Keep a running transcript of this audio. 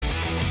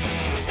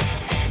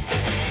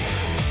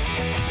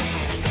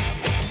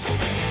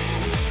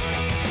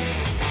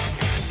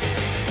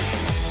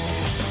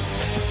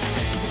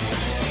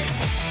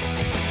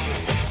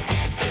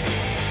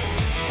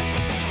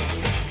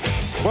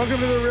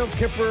Welcome to the Real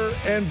Kipper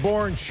and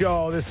Bourne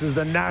Show. This is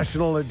the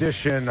national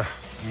edition.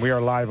 We are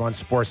live on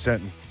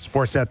Sportsnet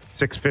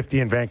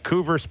 650 in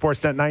Vancouver,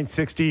 Sportsnet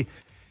 960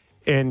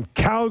 in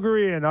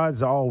Calgary, and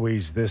as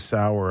always, this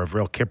hour of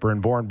Real Kipper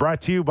and Bourne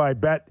brought to you by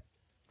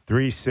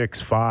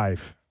Bet365.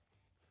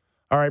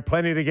 All right,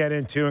 plenty to get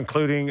into,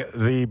 including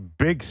the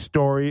big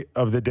story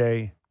of the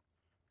day.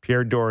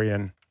 Pierre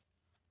Dorion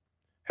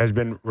has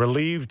been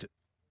relieved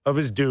of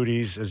his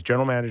duties as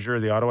general manager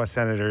of the Ottawa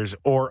Senators,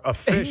 or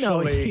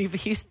officially,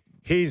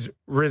 he's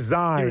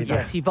resigned.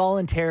 Yes, he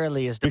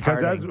voluntarily is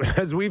departing. Because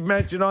as we've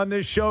mentioned on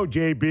this show,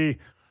 JB,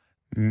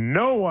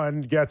 no one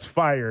gets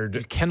fired.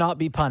 You cannot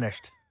be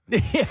punished.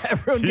 Yeah,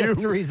 everyone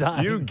gets to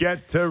resign. You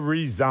get to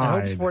resign. I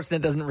hope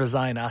Sportsnet doesn't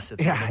resign us.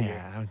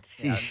 Yeah,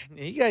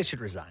 you guys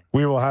should resign.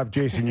 We will have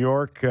Jason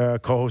York,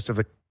 co-host of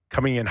the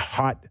Coming In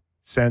Hot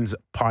Sens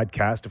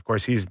podcast. Of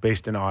course, he's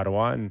based in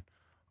Ottawa and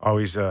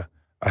always a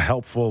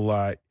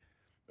helpful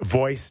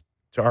voice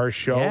to our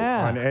show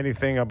on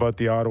anything about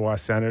the Ottawa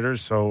Senators.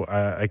 So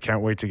I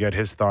can't wait to get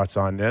his thoughts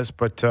on this.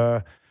 But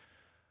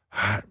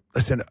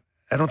listen,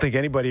 I don't think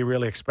anybody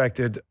really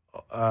expected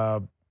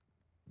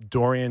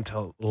Dorion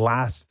to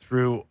last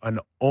through an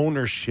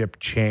ownership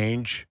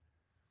change,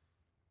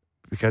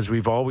 because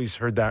we've always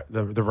heard that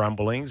the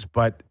rumblings,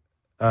 but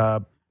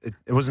it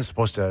wasn't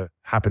supposed to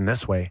happen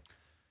this way.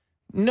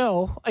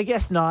 No, I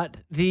guess not.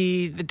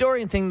 The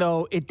Dorion thing,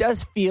 though, it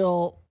does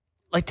feel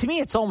like, to me,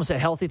 it's almost a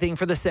healthy thing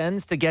for the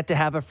Sens to get to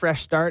have a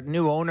fresh start,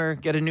 new owner,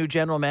 get a new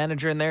general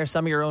manager in there,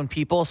 some of your own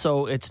people.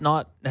 So it's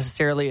not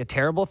necessarily a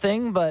terrible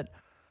thing, but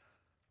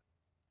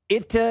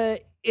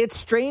it's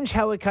strange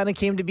how it kind of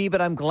came to be.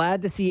 But I'm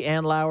glad to see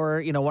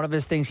Andlauer. You know, one of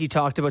his things he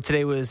talked about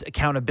today was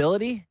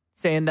accountability,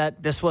 saying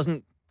that this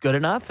wasn't good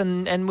enough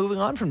and moving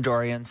on from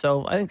Dorion.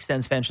 So I think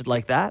Sens fans should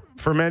like that.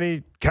 For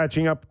many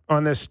catching up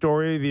on this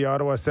story, the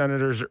Ottawa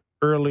Senators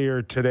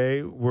earlier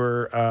today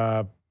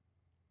were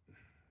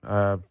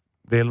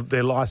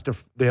they lost a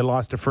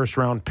first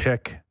round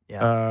pick.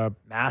 Yeah,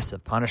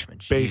 massive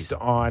punishment. Jeez. Based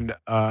on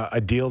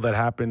a deal that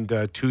happened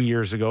 2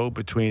 years ago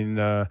between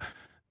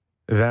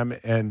them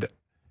and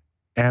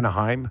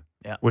Anaheim,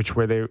 which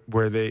where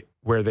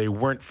they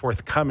weren't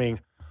forthcoming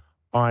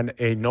on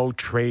a no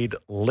trade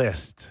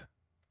list.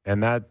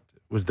 And that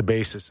was the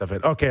basis of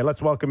it. Okay,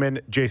 let's welcome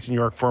in Jason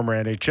York,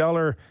 former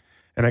NHLer,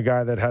 and a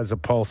guy that has a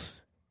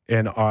pulse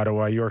in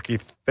Ottawa.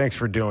 Yorkie, thanks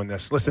for doing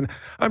this. Listen,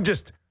 I'm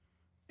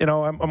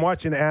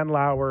watching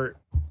Andlauer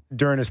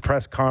during his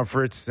press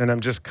conference, and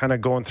I'm just kind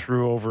of going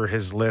through over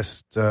his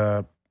list.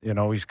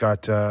 He's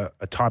got a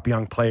top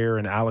young player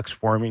in Alex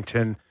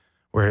Formington,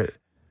 where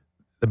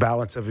the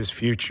balance of his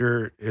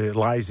future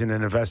lies in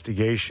an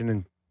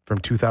investigation from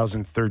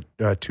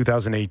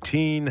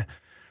 2018.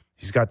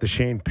 He's got the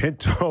Shane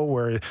Pinto,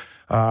 where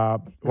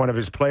one of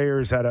his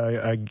players had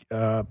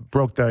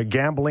broke the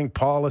gambling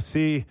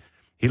policy.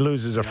 He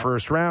loses a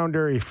first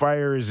rounder. He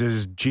fires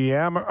his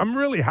GM. I'm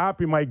really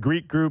happy my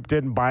Greek group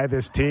didn't buy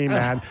this team,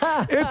 man.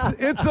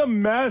 It's a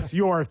mess,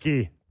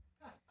 Yorkie.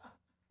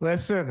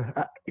 Listen,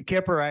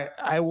 Kipper,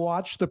 I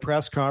watched the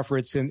press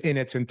conference in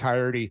its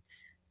entirety,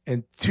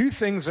 and two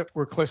things that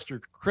were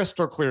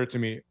crystal clear to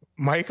me.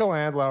 Michael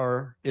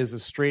Andlauer is a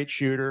straight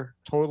shooter,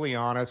 totally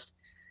honest.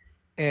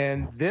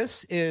 And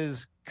this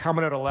is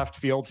coming out of left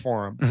field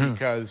for him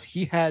because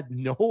he had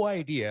no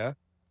idea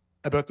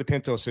about the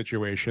Pinto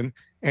situation,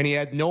 and he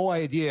had no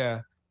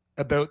idea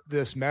about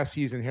this mess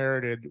he's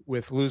inherited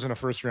with losing a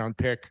first-round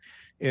pick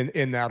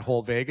in that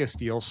whole Vegas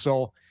deal.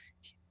 So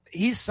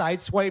he's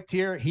sideswiped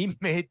here. He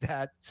made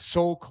that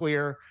so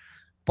clear.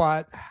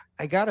 But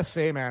I got to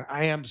say, man,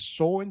 I am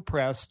so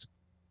impressed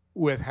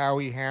with how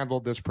he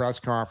handled this press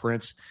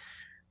conference.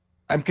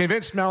 I'm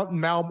convinced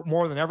now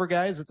more than ever,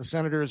 guys, that the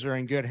Senators are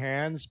in good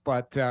hands,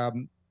 but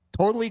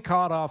totally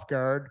caught off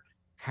guard,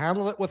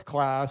 handle it with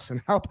class.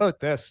 And how about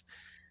this?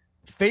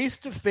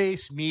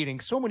 Face-to-face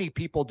meeting. So many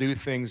people do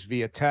things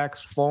via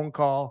text, phone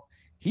call.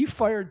 He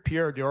fired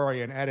Pierre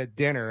Dorion at a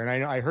dinner,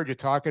 and I heard you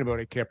talking about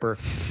it, Kipper,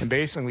 and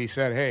basically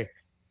said, hey,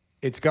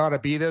 it's got to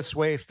be this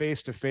way,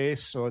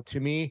 face-to-face. So to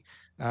me,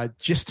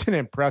 just an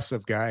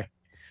impressive guy.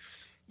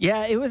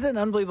 Yeah, it was an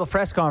unbelievable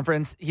press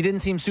conference. He didn't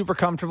seem super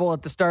comfortable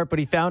at the start, but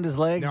he found his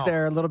legs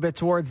there a little bit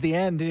towards the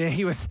end.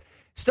 He was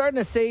starting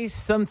to say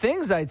some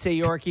things, I'd say,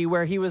 Yorkie,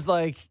 where he was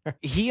like,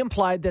 he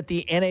implied that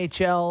the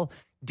NHL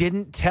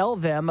didn't tell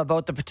them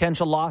about the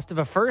potential loss of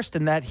a first,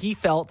 and that he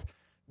felt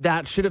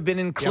that should have been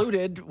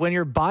included when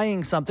you're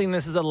buying something.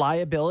 This is a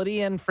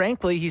liability. And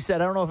frankly, he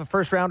said, I don't know if a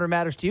first rounder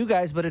matters to you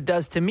guys, but it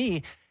does to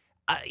me.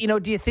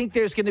 Do you think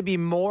there's going to be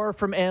more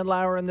from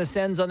Andlauer and the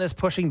Sens on this,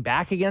 pushing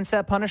back against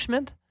that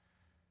punishment?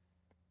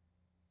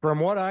 From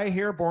what I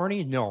hear,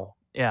 Barney, no.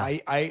 Yeah.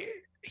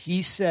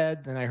 He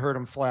said, and I heard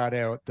him flat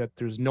out, that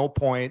there's no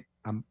point.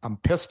 I'm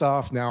pissed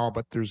off now,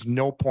 but there's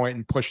no point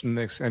in pushing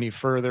this any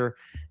further.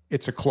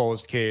 It's a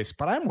closed case.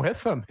 But I'm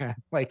with him, man.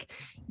 Like,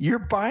 you're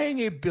buying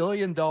 $1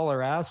 billion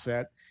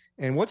asset,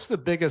 and what's the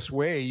biggest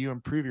way you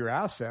improve your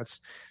assets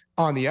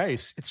on the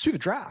ice? It's through the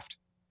draft.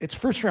 It's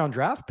first-round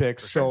draft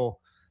picks. So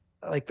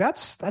like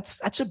that's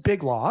a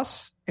big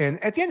loss.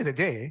 And at the end of the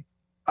day,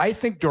 I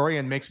think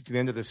Dorian makes it to the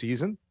end of the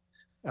season.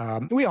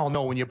 We all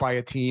know when you buy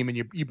a team and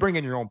you bring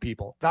in your own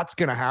people, that's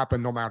going to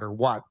happen no matter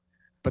what.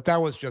 But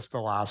that was just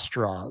the last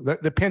straw.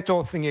 The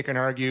Pinto thing, you can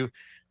argue,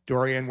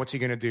 Dorian, what's he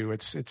going to do?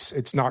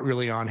 It's not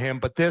really on him.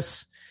 But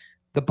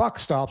the buck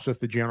stops with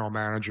the general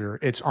manager.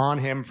 It's on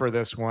him for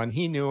this one.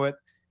 He knew it.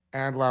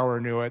 Andlauer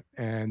knew it,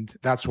 and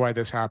that's why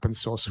this happened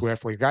so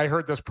swiftly. I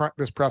heard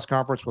this press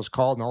conference was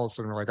called, and all of a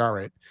sudden we're like, all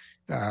right,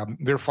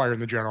 they're firing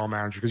the general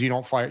manager because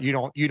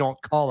you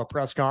don't call a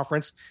press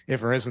conference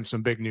if there isn't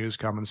some big news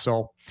coming.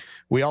 So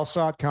we all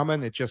saw it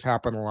coming. It just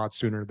happened a lot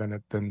sooner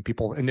than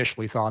people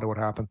initially thought it would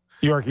happen.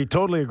 Yorkie,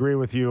 totally agree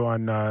with you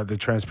on the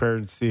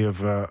transparency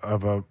of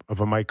a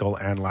Michael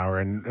Andlauer,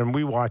 and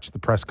we watched the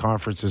press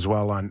conference as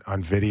well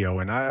on video.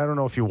 And I don't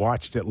know if you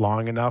watched it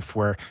long enough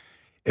where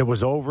it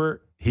was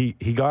over. He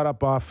got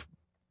up off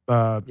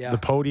the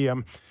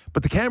podium,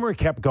 but the camera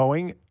kept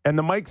going, and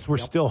the mics were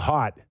still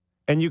hot,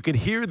 and you could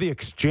hear the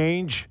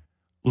exchange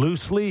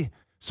loosely.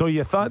 So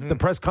you thought the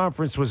press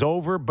conference was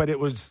over, but it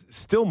was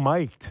still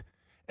mic'd.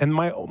 And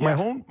my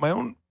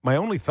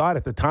only thought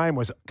at the time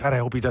was, God, I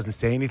hope he doesn't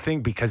say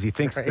anything because he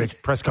thinks the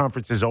press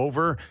conference is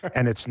over,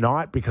 and it's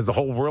not because the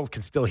whole world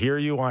can still hear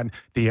you on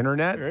the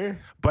internet.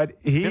 But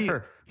he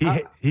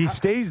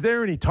stays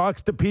there and he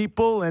talks to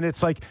people, and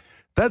it's like.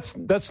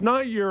 That's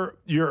not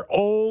your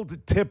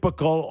old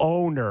typical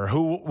owner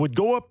who would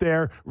go up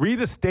there, read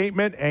a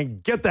statement,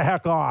 and get the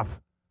heck off.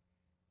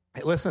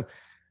 Hey, listen,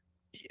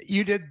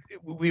 you did.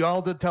 We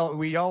all done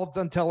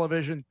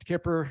television.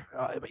 Kipper,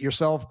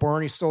 yourself,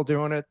 Barney's still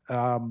doing it.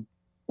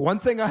 One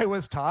thing I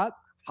was taught: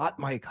 hot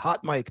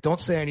mic. Don't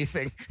say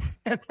anything.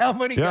 And how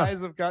many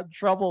guys have got in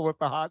trouble with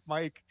the hot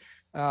mic?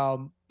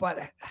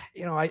 But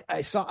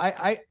I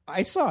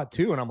saw it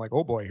too, and I'm like,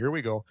 oh boy, here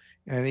we go.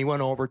 And he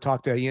went over,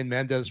 talked to Ian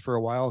Mendez for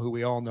a while, who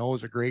we all know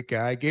is a great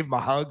guy. Gave him a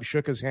hug,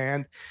 shook his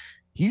hand.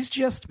 He's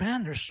just,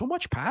 man, there's so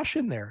much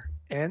passion there.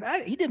 And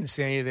he didn't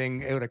say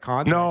anything out of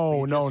context.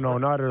 No,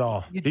 not at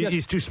all.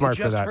 He's too smart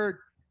for that.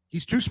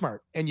 He's too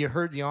smart, and you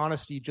heard the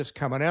honesty just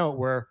coming out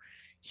where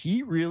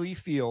he really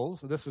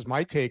feels. This is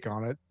my take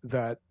on it,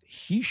 that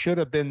he should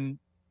have been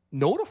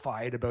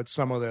notified about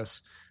some of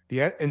this.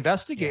 The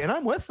investigation, and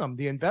I'm with them.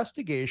 The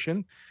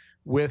investigation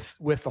with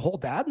the whole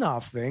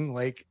Dadonov thing,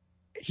 like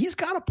he's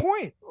got a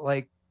point.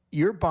 Like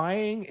you're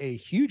buying a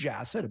huge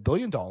asset, $1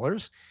 billion,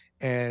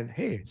 and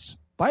hey,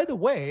 by the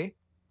way,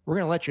 we're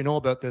going to let you know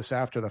about this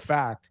after the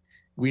fact.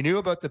 We knew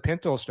about the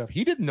Pinto stuff.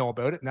 He didn't know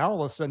about it. Now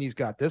all of a sudden he's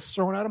got this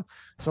thrown at him.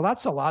 So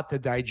that's a lot to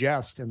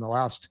digest in the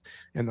last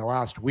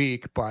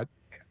week. But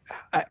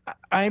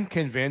I'm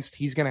convinced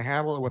he's going to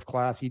handle it with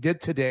class. He did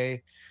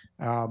today.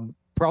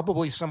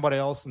 Probably somebody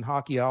else in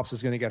hockey ops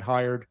is going to get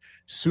hired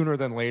sooner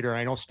than later.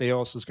 I know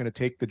Staios is going to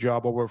take the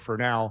job over for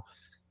now,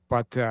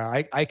 but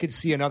I could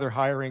see another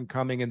hiring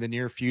coming in the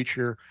near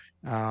future,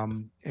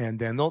 and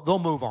then they'll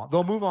move on.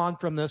 They'll move on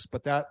from this,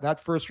 but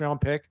that first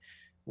round pick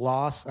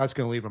loss, that's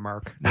going to leave a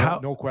mark.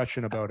 No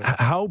question about it.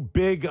 How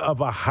big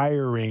of a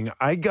hiring?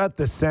 I got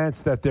the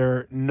sense that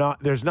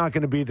there's not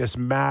going to be this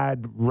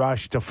mad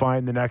rush to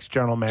find the next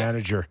general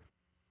manager.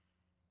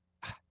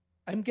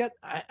 I'm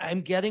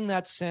getting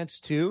that sense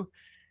too.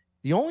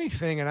 The only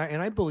thing, and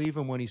I believe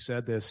him when he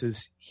said this,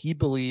 is he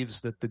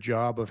believes that the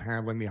job of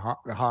handling the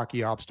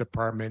hockey ops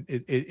department,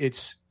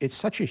 it's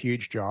such a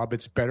huge job.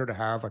 It's better to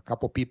have a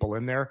couple people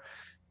in there.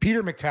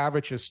 Peter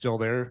McTavish is still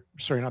there.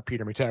 Sorry, not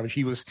Peter McTavish.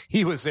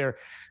 He was there.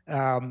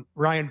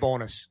 Ryan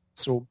Bonus.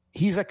 So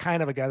he's a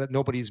kind of a guy that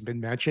nobody's been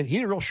mentioned.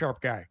 He's a real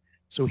sharp guy.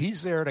 So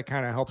he's there to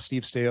kind of help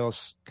Steve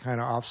Staios kind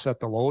of offset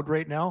the load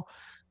right now.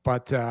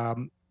 But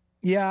I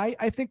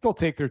think they'll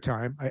take their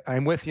time.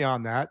 I'm with you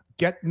on that.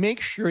 Make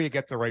sure you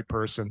get the right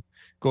person.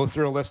 Go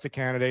through a list of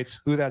candidates,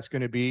 who that's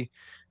going to be.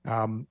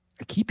 I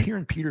keep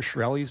hearing Peter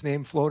Chiarelli's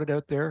name floated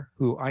out there,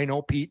 who I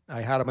know Pete.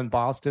 I had him in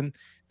Boston,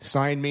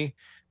 signed me.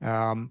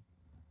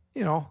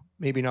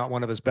 Maybe not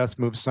one of his best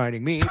moves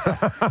signing me.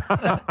 I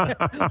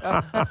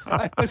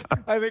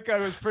think I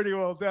was pretty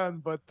well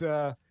done, but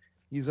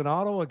he's an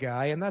Ottawa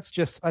guy, and that's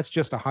just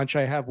a hunch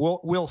I have.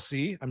 We'll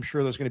see. I'm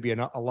sure there's going to be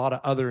a lot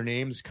of other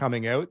names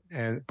coming out,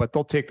 but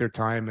they'll take their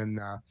time and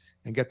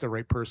get the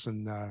right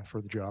person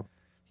for the job.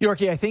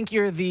 Yorkie, I think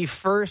you're the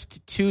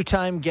first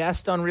two-time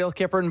guest on Real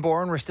Kipper and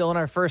Bourne. We're still in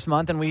our first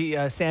month,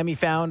 and Sammy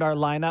found our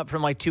lineup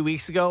from like 2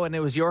 weeks ago, and it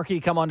was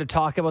Yorkie come on to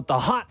talk about the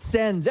hot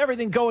Sens,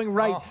 everything going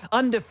right,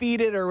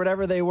 undefeated or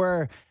whatever they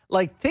were.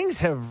 Like, things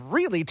have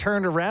really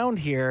turned around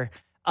here.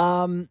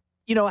 How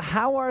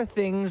are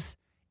things?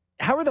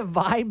 How are the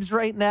vibes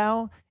right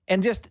now?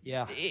 And just,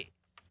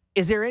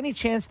 is there any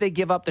chance they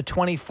give up the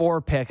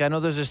 24 pick? I know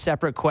those are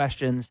separate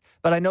questions,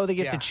 but I know they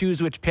get to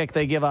choose which pick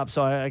they give up.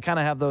 So I kind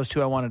of have those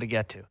two I wanted to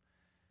get to.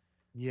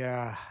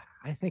 Yeah,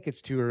 I think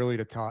it's too early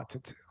to talk.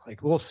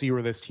 We'll see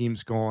where this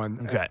team's going.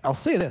 Okay. I'll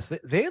say this.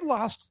 They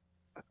lost,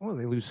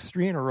 they lose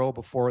 3 in a row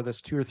before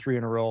this, 2 or 3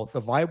 in a row.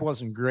 The vibe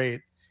wasn't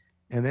great.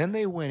 And then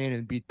they went in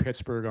and beat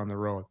Pittsburgh on the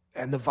road.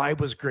 And the vibe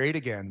was great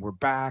again. We're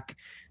back.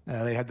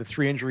 They had the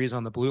 3 injuries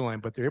on the blue line,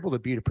 but they're able to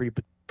beat a pretty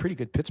pretty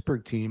good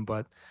Pittsburgh team,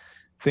 but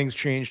things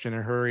changed in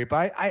a hurry.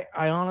 But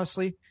I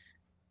honestly,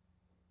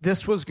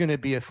 this was going to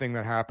be a thing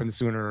that happened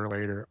sooner or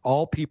later.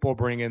 All people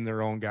bring in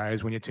their own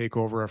guys when you take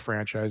over a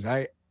franchise.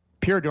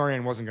 Pierre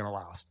Dorion wasn't going to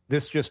last.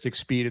 This just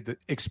expedited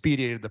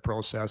the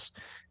process,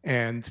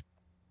 and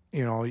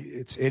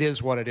it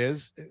is what it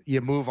is.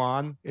 You move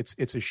on. It's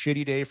a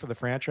shitty day for the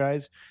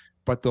franchise,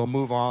 but they'll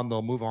move on.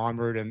 They'll move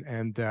onward,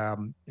 and I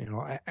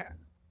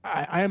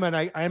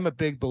am a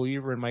big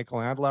believer in Michael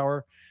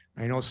Andlauer.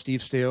 I know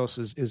Steve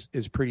Staios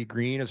is pretty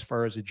green as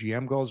far as the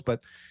GM goes,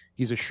 but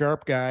he's a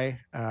sharp guy.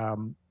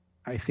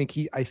 I think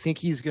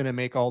he's going to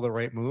make all the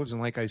right moves,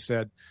 and like I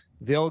said,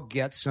 they'll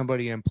get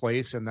somebody in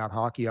place in that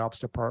hockey ops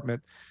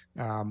department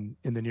in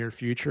the near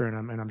future,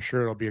 and I'm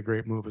sure it'll be a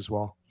great move as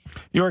well.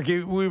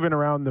 Yorkie, we've been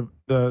around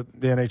the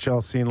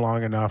NHL scene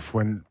long enough.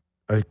 When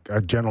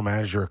a general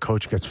manager, a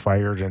coach gets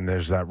fired, and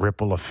there's that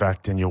ripple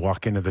effect, and you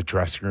walk into the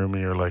dressing room,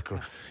 and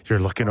you're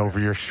looking over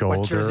your shoulder.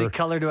 What jersey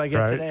color do I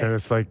get today? And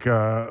it's like,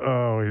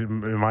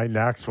 am I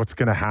next? What's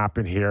going to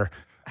happen here?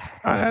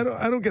 I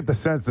don't get the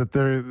sense that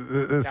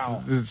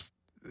this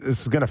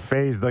is going to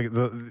phase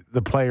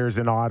the players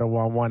in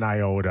Ottawa one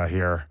iota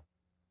here.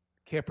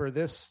 Kipper,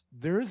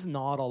 there's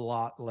not a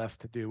lot left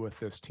to do with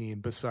this team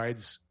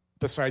besides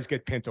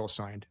get Pinto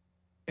signed.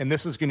 And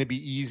this is going to be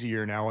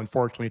easier now,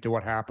 unfortunately, to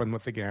what happened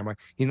with the gambling.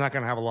 He's not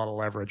going to have a lot of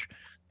leverage.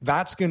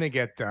 That's going to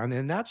get done,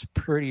 and that's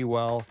pretty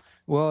well.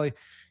 Well,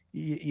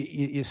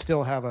 you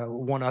still have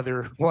one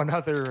other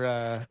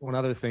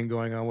thing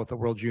going on with the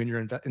World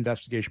Junior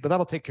investigation, but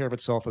that'll take care of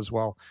itself as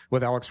well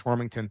with Alex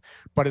Formington.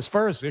 But as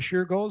far as this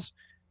year goes,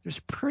 there's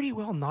pretty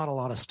well not a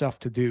lot of stuff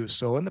to do.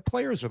 So, and the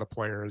players are the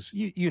players.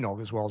 You know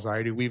as well as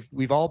I do.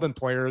 We've all been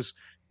players.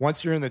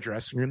 Once you're in the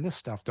dressing room, this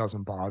stuff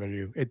doesn't bother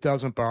you. It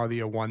doesn't bother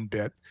you one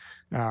bit.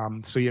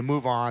 So you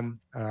move on.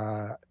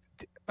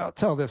 I'll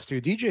tell this too.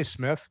 DJ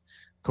Smith,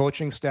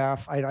 coaching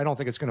staff, I don't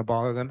think it's going to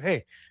bother them.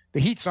 Hey, the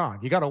heat's on.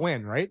 You got to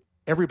win, right?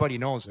 Everybody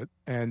knows it.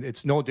 And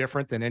it's no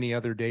different than any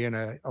other day in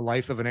a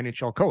life of an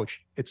NHL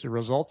coach. It's a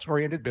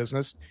results-oriented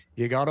business.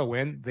 You got to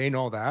win. They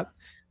know that.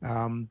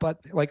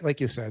 But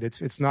like you said,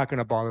 it's not going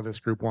to bother this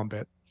group one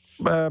bit.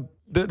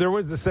 There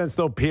was the sense,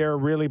 though, Pierre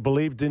really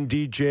believed in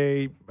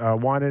DJ,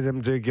 wanted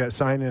him to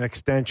sign an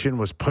extension,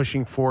 was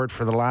pushing for it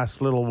for the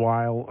last little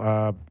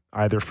while,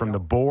 either from the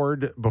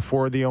board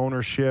before the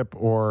ownership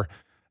or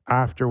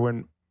after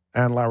when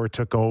Andlauer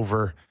took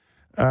over.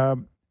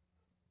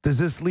 Does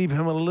this leave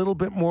him a little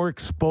bit more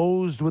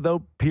exposed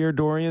without Pierre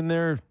Dorion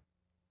there?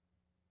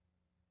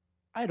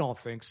 I don't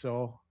think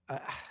so.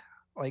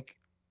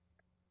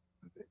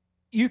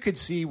 You could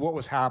see what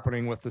was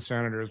happening with the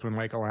Senators when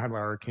Michael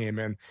Andlauer came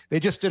in. They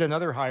just did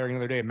another hiring the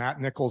other day. Matt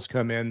Nichols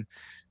come in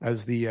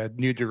as the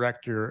new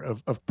director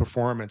of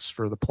performance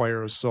for the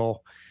players.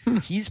 So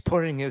he's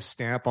putting his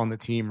stamp on the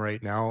team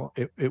right now.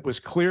 It was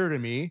clear to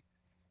me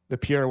that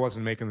Pierre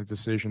wasn't making the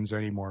decisions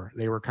anymore.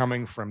 They were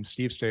coming from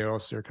Steve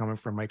Staios. They were coming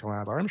from Michael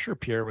Andlauer. I'm sure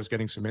Pierre was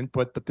getting some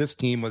input, but this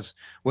team was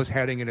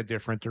heading in a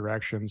different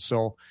direction.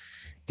 So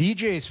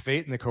DJ's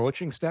fate in the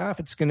coaching staff,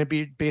 it's going to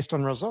be based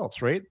on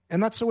results, right?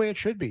 And that's the way it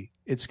should be.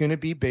 It's going to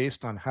be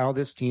based on how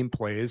this team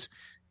plays.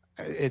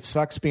 It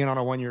sucks being on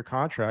a one-year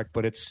contract,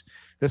 but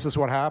this is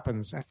what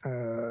happens.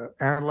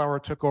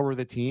 Andlauer took over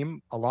the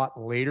team a lot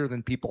later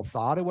than people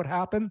thought it would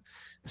happen.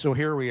 So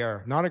here we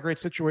are. Not a great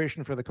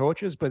situation for the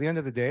coaches, but at the end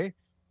of the day,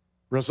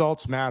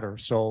 results matter.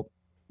 So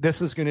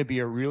this is going to be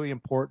a really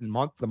important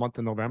month, the month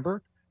of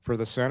November, for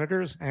the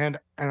Senators, and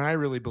I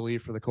really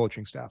believe for the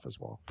coaching staff as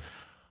well.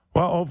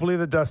 Well, hopefully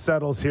the dust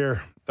settles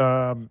here,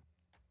 and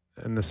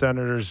the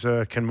Senators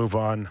can move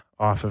on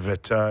off of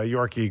it.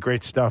 Yorkie,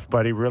 great stuff,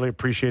 buddy. Really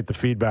appreciate the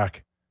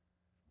feedback.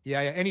 Yeah,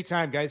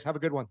 anytime, guys. Have a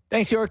good one.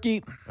 Thanks,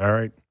 Yorkie. All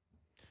right.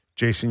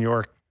 Jason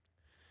York.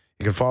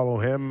 You can follow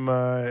him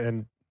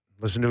and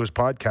listen to his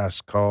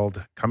podcast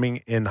called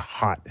Coming in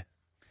Hot.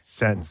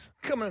 Sens.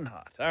 Coming in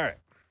hot. All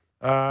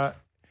right.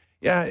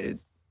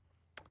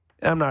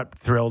 I'm not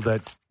thrilled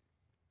that,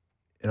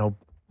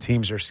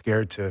 teams are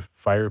scared to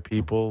fire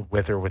people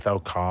with or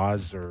without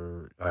cause,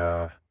 or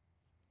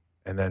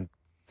and then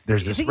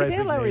there's this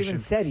resignation. Andlauer even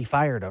said he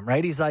fired him,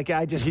 right? He's like,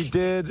 he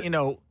did,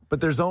 But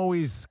there's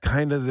always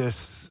kind of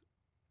this,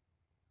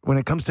 when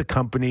it comes to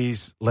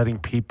companies letting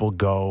people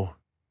go,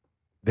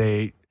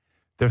 their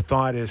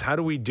thought is, how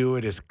do we do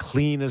it as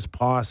clean as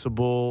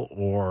possible?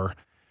 Or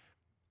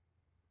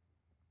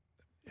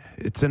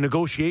it's a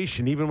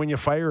negotiation, even when you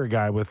fire a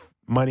guy with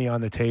money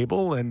on the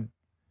table, and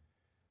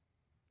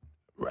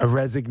a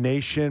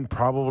resignation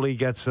probably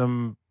gets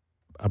him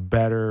a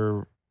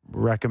better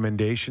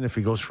recommendation if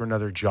he goes for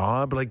another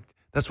job. Like,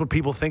 that's what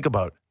people think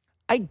about.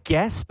 I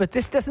guess, but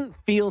this doesn't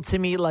feel to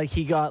me like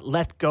he got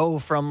let go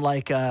from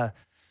the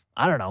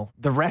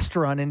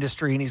restaurant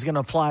industry, and he's going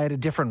to apply at a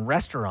different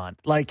restaurant.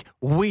 Like,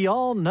 we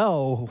all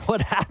know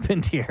what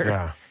happened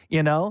here.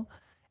 Yeah.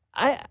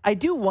 I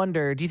do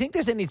wonder, do you think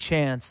there's any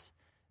chance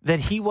that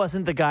he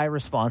wasn't the guy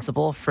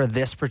responsible for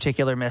this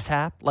particular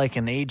mishap? Like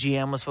an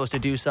AGM was supposed to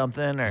do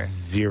something, or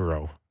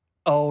 0.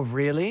 Oh,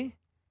 really?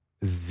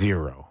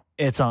 0.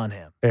 It's on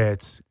him.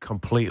 It's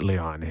completely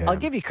on him. I'll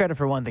give you credit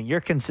for one thing.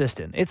 You're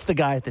consistent. It's the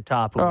guy at the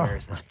top who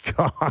wears it.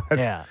 Oh, my God.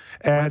 Yeah.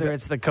 And whether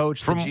it's the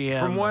coach, the GM.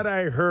 From what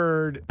I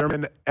heard, there's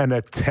been an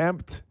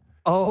attempt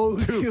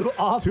to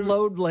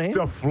offload blame?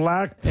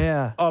 Deflect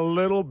a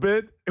little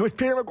bit. It was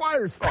Peter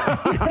McGuire's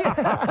fault.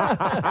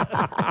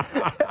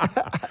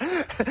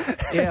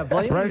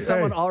 Blaming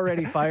someone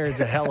already fired is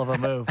a hell of a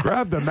move.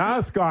 Grab the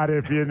mascot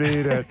if you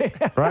need it,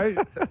 right?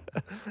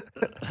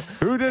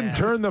 Who didn't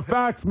turn the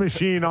fax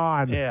machine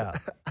on? Yeah,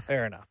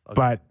 fair enough. Okay.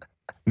 But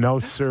no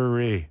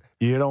siree.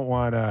 You don't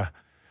want to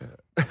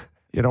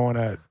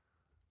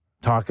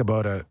talk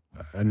about a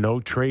no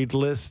trade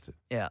list.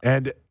 Yeah.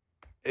 And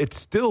it's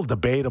still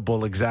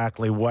debatable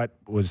exactly what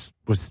was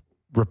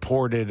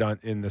reported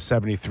in the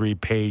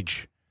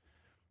 73-page,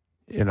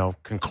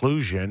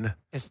 conclusion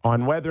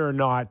on whether or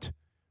not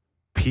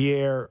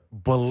Pierre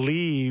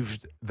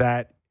believed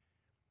that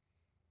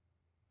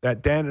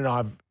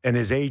Danilov and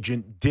his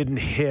agent didn't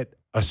hit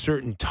a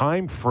certain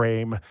time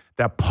frame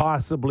that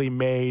possibly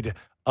made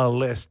a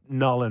list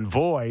null and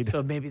void.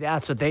 So maybe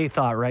that's what they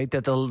thought, right?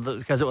 That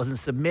because it wasn't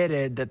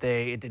submitted, that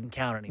it didn't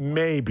count anymore.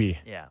 Maybe.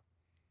 Yeah.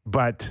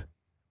 But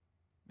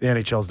the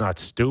NHL's not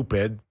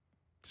stupid.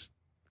 Just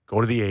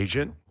go to the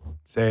agent,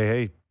 say,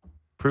 hey,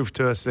 prove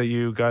to us that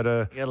you got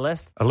a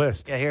list? A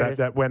list. Yeah, here it is.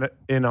 That went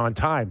in on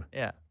time.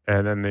 Yeah.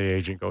 And then the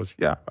agent goes,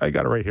 yeah, I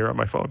got it right here on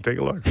my phone. Take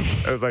a look.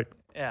 I was like,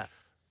 yeah.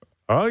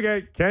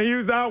 Okay, can't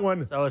use that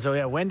one. So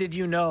yeah, when did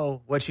you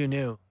know what you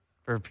knew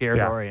for Pierre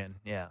Dorian?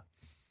 Yeah.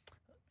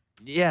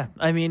 Yeah,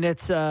 I mean, it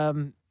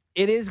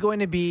is going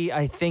to be,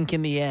 I think,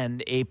 in the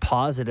end, a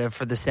positive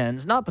for the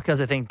Sens. Not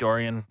because I think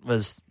Dorian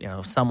was,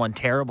 someone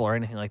terrible or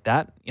anything like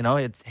that.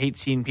 It's hate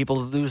seeing people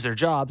lose their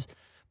jobs.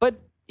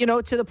 But,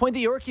 to the point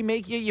that Yorkie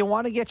make, you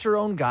want to get your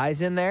own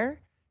guys in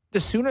there. The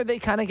sooner they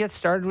kind of get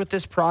started with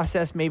this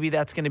process, maybe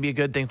that's going to be a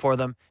good thing for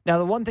them. Now,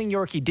 the one thing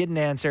Yorkie didn't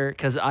answer,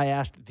 because I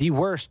asked the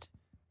worst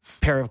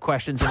pair of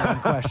questions in one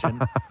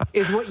question,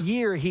 is what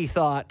year he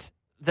thought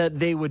that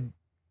they would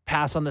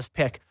pass on this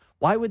pick.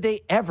 Why would they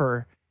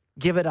ever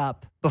give it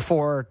up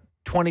before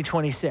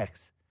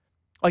 2026?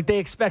 Like, they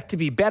expect to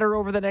be better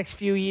over the next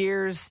few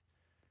years.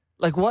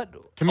 Like,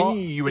 what? To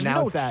me, you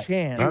announce that.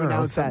 Chance. You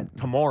announce that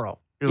tomorrow.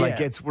 You're like,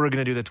 we're going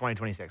to do the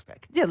 2026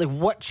 pick. Yeah, like,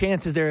 what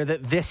chance is there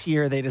that this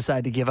year they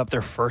decide to give up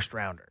their first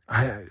rounder?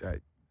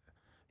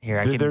 Here,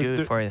 I can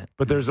do it for you.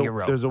 But there's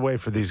a way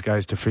for these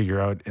guys to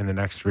figure out in the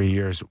next 3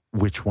 years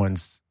which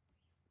one's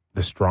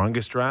the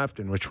strongest draft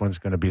and which one's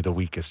going to be the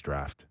weakest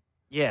draft.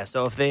 Yeah,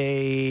 so if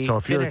they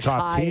finish you're a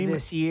top high team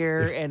this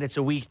year and it's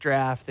a weak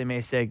draft, they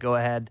may say, go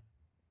ahead.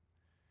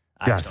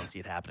 I just don't see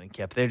it happening,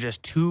 Kip. They're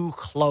just too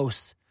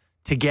close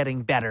to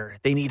getting better.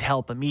 They need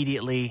help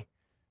immediately.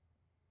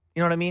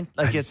 You know what I mean?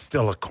 Like, it's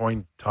still a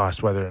coin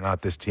toss whether or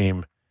not this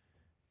team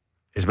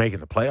is making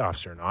the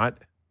playoffs or not.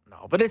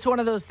 No, but it's one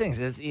of those things.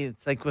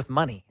 It's like with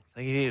money. It's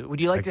like,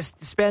 would you like to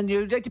spend?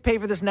 You'd like to pay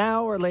for this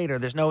now or later?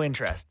 There's no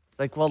interest. It's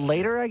like, well,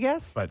 later, I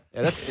guess. But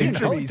that's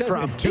future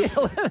problem.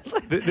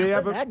 They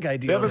have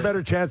a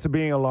better chance of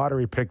being a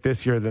lottery pick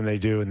this year than they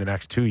do in the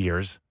next 2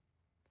 years.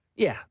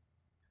 Yeah.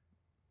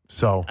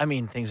 So I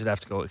mean, things would have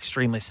to go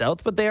extremely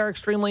south, but they are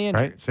extremely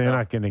injured. Right? So you're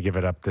not going to give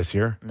it up this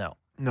year? No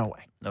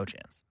way, no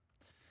chance.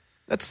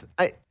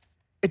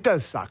 It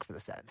does suck for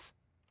the Sens.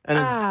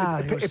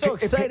 And it was so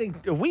exciting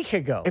a week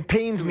ago. It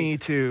pains me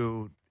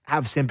to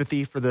have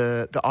sympathy for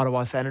the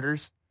Ottawa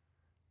Senators,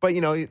 but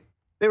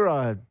they were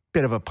a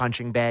bit of a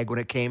punching bag when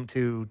it came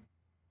to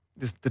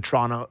just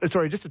Toronto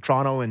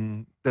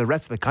and the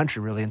rest of the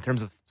country, really, in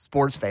terms of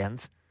sports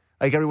fans.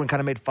 Like, everyone kind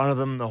of made fun of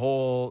them, the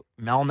whole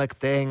Melnick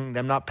thing,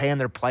 them not paying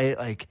their play.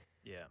 Like,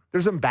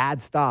 there's some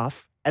bad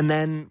stuff, and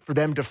then for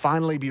them to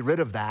finally be rid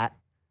of that.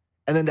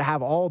 And then to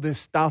have all this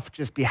stuff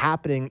just be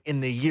happening in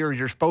the year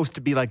you're supposed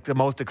to be like the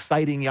most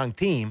exciting young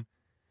team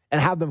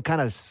and have them kind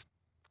of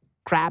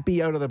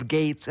crappy out of the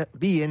gates,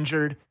 be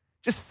injured,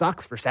 just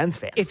sucks for Sens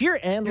fans. If you're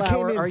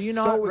Andlauer, are you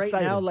not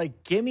excited now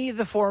like, give me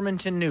the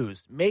Formanton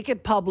news. Make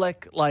it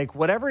public. Like,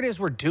 whatever it is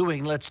we're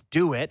doing, let's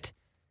do it.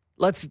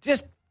 Let's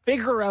just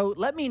figure out,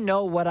 let me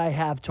know what I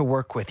have to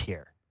work with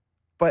here.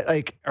 But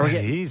like,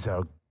 he's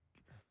a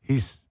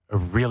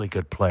really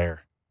good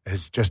player.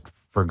 It's just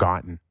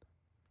forgotten.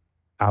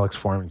 Alex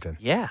Formanton.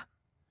 Yeah.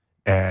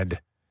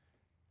 And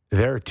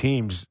there are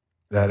teams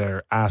that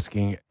are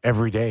asking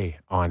every day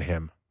on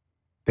him.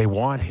 They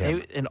want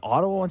him. And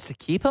Ottawa wants to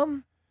keep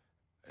him?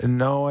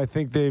 No, I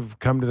think they've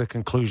come to the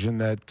conclusion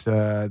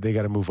that they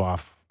got to move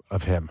off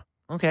of him.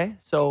 Okay.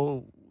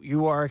 So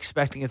you are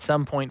expecting at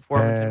some point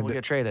Formanton will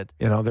get traded.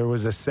 There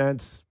was a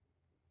sense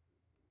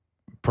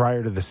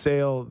prior to the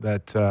sale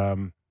that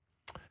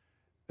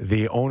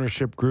the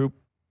ownership group,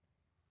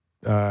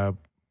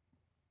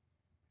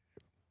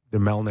 the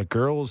Melnick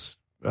girls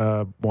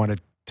wanted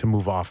to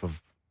move off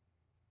of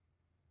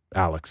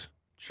Alex.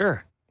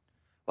 Sure.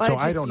 Well, so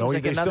I don't know.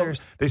 Like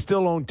they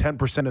still own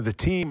 10% of the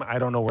team. I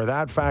don't know where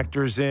that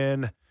factors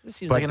in. This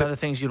seems like another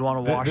things you'd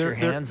want to wash your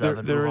hands of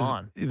and move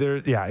on.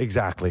 Yeah,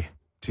 exactly.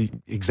 To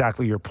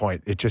exactly your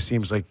point. It just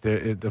seems like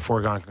the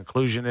foregone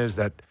conclusion is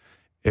that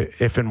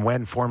if and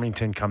when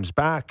Formington comes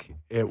back,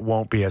 it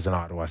won't be as an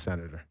Ottawa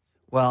Senator.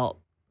 Well,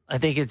 I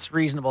think it's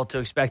reasonable to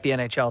expect the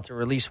NHL to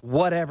release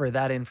whatever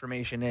that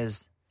information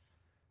is.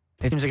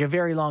 It seems like a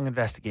very long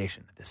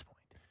investigation at this point.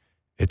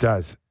 It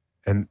does.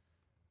 And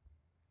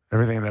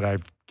everything that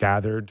I've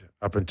gathered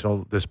up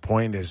until this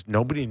point is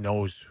nobody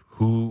knows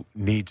who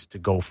needs to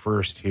go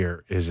first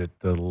here. Is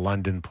it the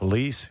London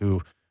police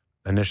who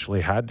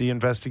initially had the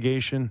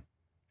investigation?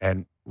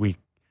 And we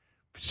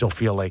still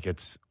feel like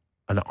it's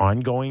an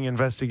ongoing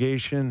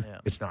investigation. Yeah.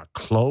 It's not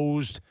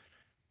closed.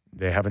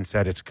 They haven't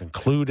said it's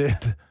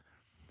concluded.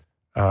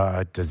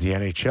 Does the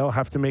NHL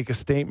have to make a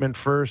statement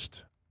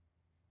first?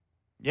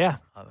 Yeah.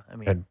 I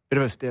mean, bit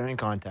of a staring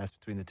contest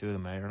between the two of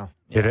them. I don't know.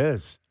 Yeah. It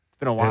is. It's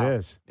been a while. It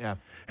is. Yeah.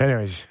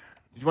 Anyways.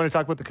 Do you want to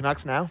talk about the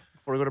Canucks now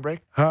before we go to break?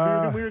 We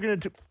were going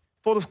to,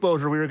 full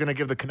disclosure, we were going to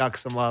give the Canucks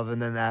some love, and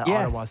then that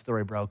Ottawa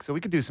story broke. So we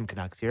could do some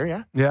Canucks here,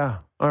 yeah? Yeah.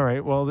 All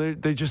right. Well,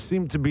 they just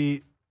seem to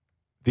be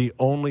the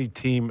only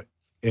team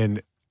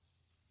in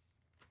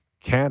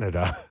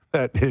Canada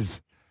that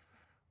is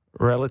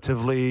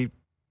relatively,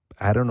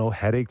 I don't know,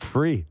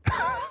 headache-free.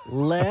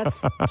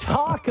 Let's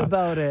talk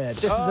about it.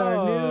 This is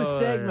our new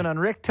segment on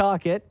Rick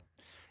Talk It.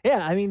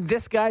 Yeah, I mean,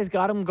 this guy's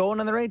got him going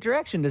in the right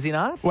direction, does he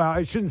not? Well,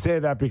 I shouldn't say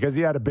that because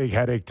he had a big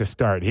headache to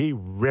start. He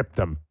ripped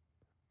them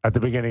at the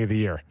beginning of the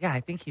year. Yeah, I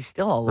think he's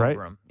still all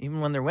over them, even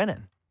when they're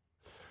winning.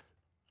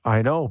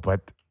 I know,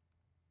 but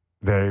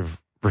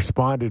they've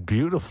responded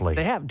beautifully.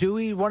 They have. Do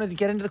we want to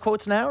get into the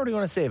quotes now, or do you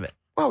want to save it?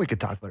 Well, we could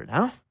talk about it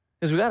now.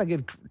 Because we got a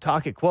good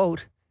Talk It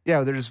quote.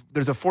 Yeah, there's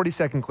a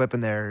 40-second clip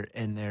in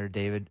there,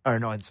 David. Or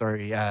no,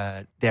 sorry,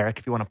 Derek,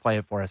 if you want to play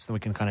it for us, then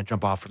we can kind of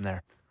jump off from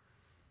there.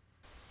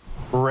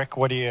 Rick,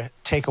 what do you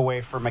take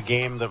away from a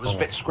game that was a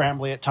bit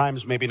scrambly at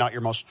times, maybe not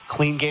your most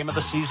clean game of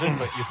the season,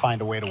 but you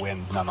find a way to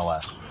win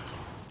nonetheless?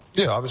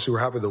 Yeah, obviously we're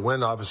happy to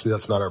win. Obviously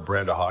that's not our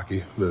brand of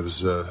hockey. It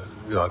was, I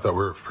thought we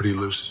were pretty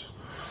loose.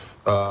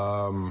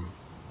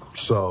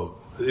 So,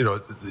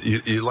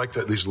 you like to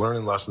at least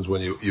learning lessons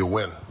when you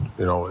win.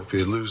 If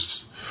you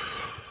lose,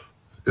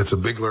 it's a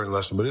big learning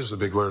lesson, but it is a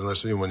big learning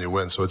lesson even when you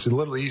win. So it's a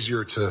little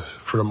easier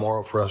for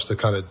tomorrow for us to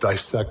kind of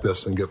dissect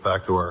this and get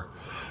back to our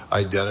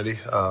identity.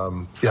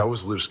 It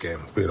was a loose game.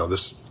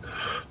 This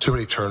too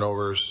many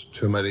turnovers,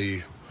 too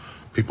many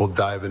people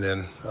diving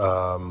in.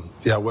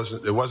 It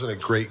wasn't a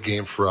great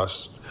game for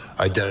us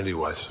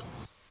identity-wise.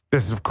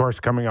 This is, of course,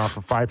 coming off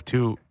a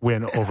 5-2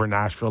 win over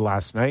Nashville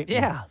last night.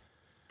 Yeah.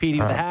 Petey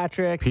with a hat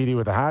trick. Petey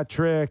with a hat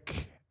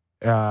trick.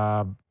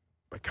 But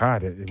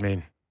God, I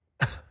mean,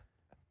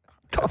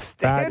 tough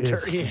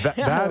standard.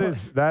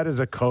 That is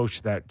a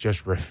coach that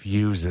just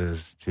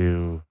refuses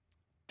to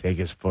take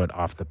his foot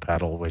off the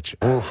pedal, which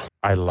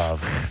I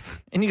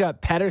love. And you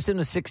got Pettersson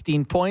with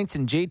 16 points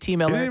and JT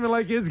Miller. He didn't even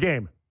like his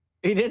game.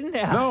 He didn't?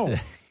 Yeah. No.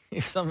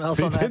 Something else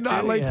he on that did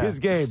not like his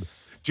game.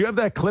 Do you have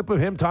that clip of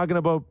him talking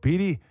about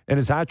Petey and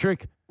his hat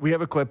trick? We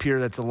have a clip here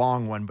that's a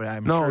long one, but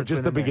I'm sure it's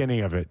just the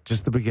beginning of it.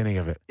 Just the beginning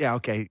of it. Yeah,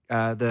 okay.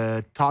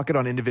 The Talk It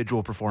on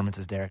individual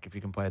performances, Derek, if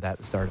you can play that at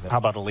the start of it. How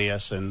about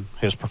Elias and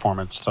his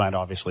performance tonight,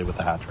 obviously, with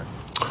the hat trick?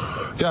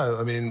 Yeah,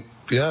 I mean,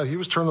 he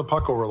was turning the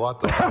puck over a lot,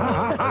 though.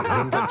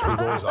 Him getting 3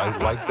 goals, I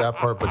like that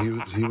part, but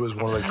he was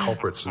one of the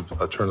culprits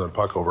of turning the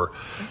puck over.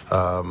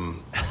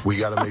 We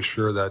got to make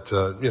sure that,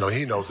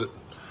 he knows it.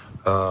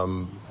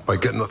 By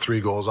getting the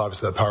 3 goals,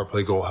 obviously that power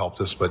play goal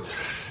helped us, but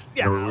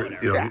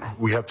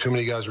we have too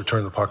many guys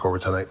returning the puck over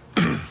tonight.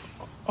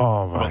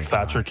 Oh my! Well,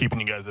 Thatcher keeping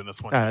you guys in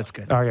this one. That's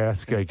good. Okay,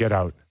 that's good. Get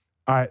out.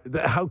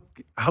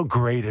 How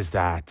great is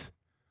that?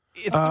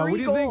 It's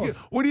 3 goals.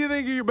 What do you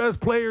think of your best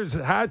player's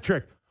hat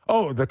trick?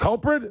 Oh, the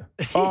culprit?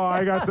 Oh,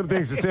 I got some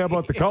things to say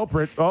about the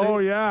culprit. Oh,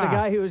 yeah. The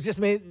guy who was just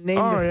named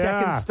the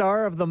second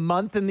star of the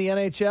month in the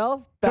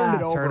NHL?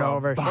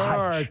 Turnovers.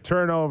 More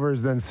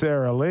turnovers than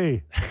Sarah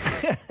Lee.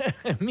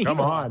 Come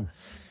on.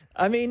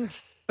 I mean,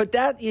 but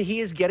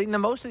he is getting the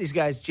most of these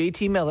guys.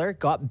 JT Miller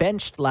got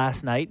benched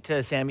last night,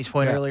 to Sammy's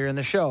point earlier in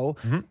the show,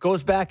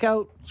 goes back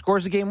out,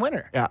 scores a game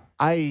winner. Yeah,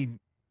 I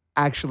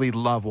actually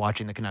love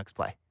watching the Canucks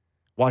play.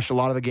 Watched a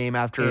lot of the game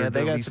after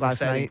the release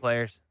last night.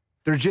 Players.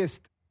 They're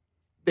just...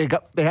 They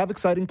have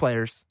exciting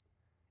players,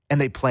 and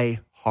they play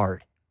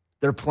hard.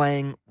 They're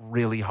playing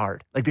really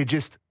hard. Like, they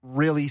just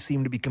really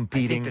seem to be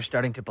competing. I think they're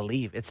starting to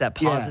believe. It's that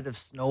positive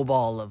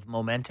snowball of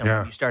momentum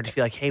where you start to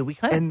feel like, hey, we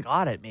kind of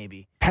got it,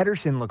 maybe.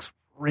 Pettersson looks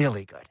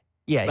really good.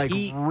 Yeah,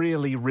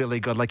 really,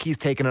 really good. Like, he's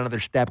taken another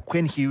step.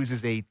 Quinn Hughes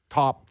is a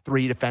top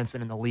 3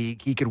 defenseman in the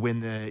league. He could win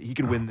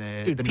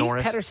the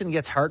Norris. Pettersson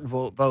gets Hart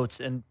votes,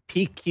 and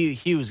Pete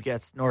Hughes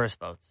gets Norris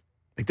votes.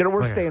 Like, they're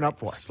worth staying up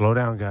for. Slow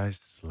down, guys.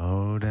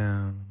 Slow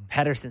down.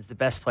 Pettersson's the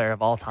best player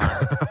of all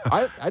time.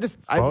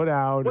 Slow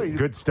down.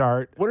 Good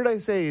start. What did I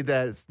say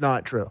that's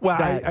not true? Well,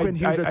 Quinn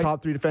Hughes is a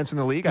top 3 defenseman in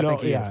the league? I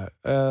think he is.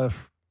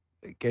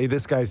 Okay,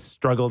 this guy's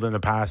struggled in the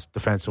past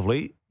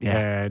defensively,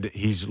 and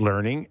he's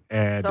learning.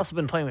 And he's also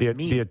been playing with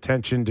the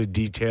attention to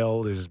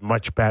detail is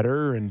much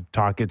better, and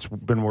Talkett's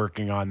been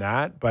working on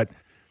that. But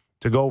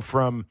to go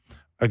from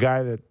a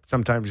guy that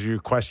sometimes you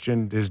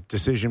questioned his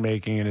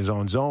decision-making in his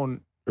own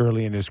zone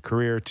early in his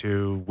career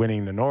to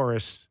winning the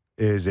Norris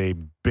is a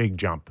big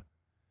jump.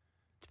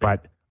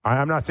 But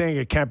I'm not saying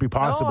it can't be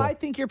possible. No, I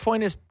think your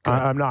point is good.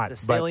 I'm not.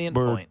 It's a salient but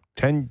we're point.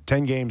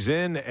 10 games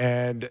in,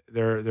 and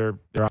they're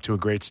off to a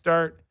great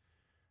start.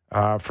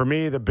 For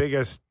me, the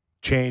biggest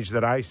change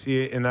that I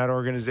see in that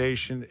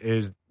organization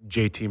is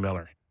JT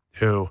Miller,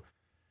 who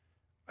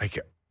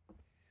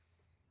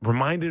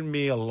reminded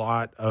me a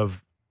lot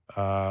of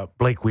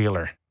Blake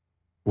Wheeler,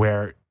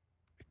 where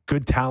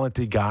good,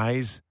 talented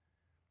guys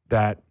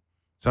that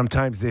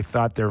sometimes they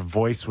thought their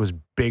voice was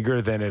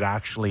bigger than it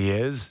actually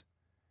is.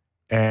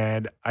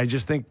 And I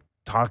just think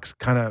Talk's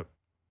kind of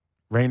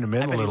reined him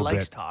in a little bit. He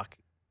likes Talk.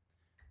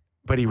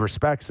 But he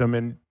respects him.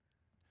 And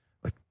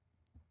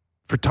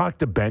for Talk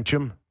to bench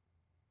him,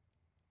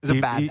 it's a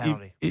bad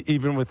penalty.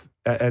 Even with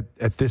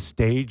at this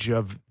stage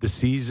of the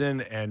season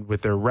and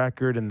with their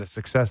record and the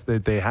success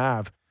that they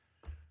have,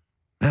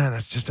 man,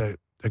 that's just a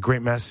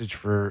great message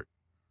for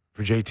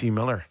JT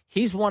Miller.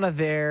 He's one of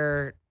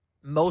their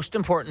most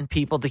important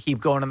people to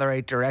keep going in the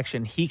right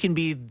direction. He can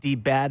be the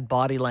bad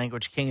body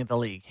language king of the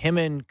league. Him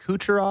and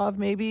Kucherov,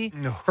 maybe,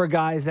 for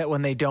guys that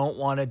when they don't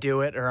want to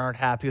do it or aren't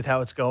happy with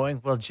how it's going,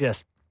 will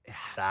just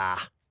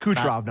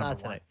Kucherov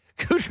number one.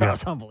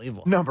 Kucherov's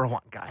unbelievable. Number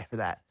one guy for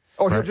that.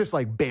 Or he'll just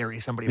bury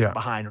somebody from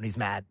behind when he's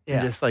mad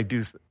and just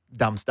do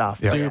dumb stuff.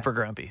 Yeah. Super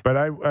grumpy. But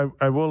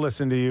I will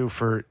listen to you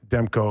for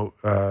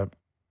Demko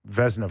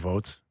Vezina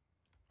votes.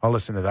 I'll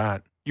listen to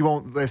that. You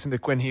won't listen to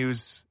Quinn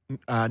Hughes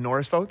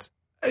Norris votes?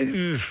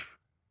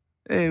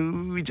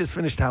 We just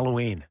finished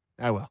Halloween.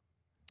 I will.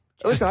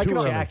 Listen, I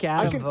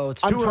can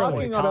votes. I'm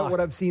talking about what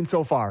I've seen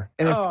so far.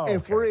 And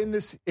if we're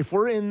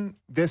in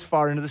this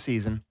far into the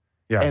season,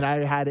 and I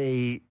had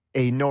a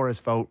Norris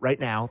vote right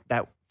now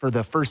that for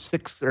the first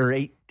 6 or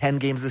 8, 10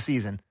 games of the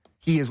season,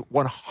 he is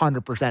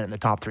 100% in the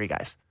top 3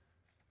 guys.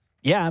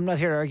 Yeah, I'm not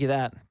here to argue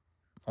that.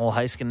 Old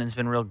Heiskanen's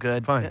been real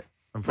good. Fine.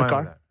 I'm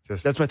fine with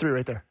that. That's my 3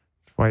 right there.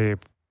 That's why you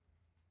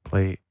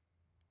play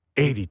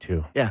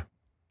 82. Yeah.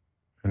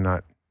 And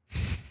not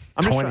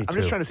I'm 22.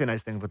 just trying to say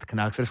nice things with the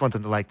Canucks. I just want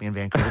them to like me in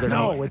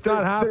Vancouver. It's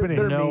not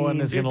happening. No one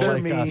is going to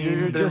like us.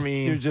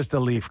 You're just a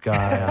Leaf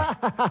guy.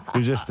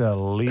 You're just a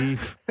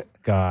Leaf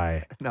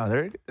guy. No,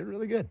 they're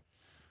really good.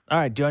 All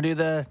right. Do you want to do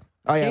the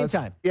game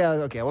time? Yeah,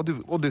 okay. We'll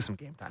do some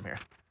game time here.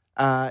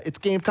 It's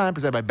game time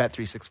presented by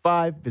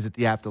Bet365. Visit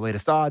the app for the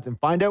latest odds and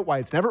find out why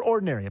it's never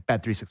ordinary at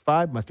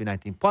Bet365. Must be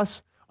 19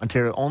 plus.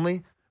 Ontario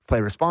only. Play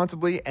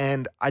responsibly.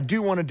 And I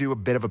do want to do a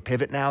bit of a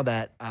pivot now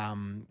that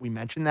we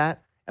mentioned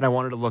that. And I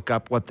wanted to look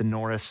up what the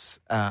Norris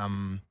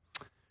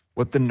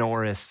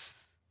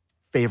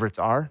favorites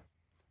are.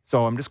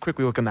 So I'm just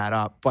quickly looking that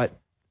up. But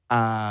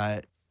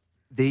I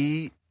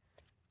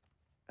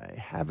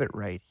have it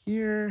right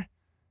here.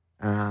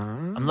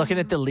 I'm looking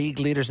at the league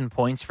leaders in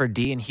points for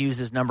D, and Hughes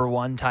is number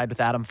 1, tied with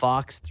Adam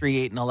Fox, 3,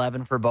 8, and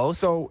 11 for both.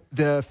 So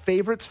the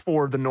favorites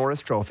for the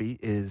Norris Trophy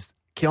is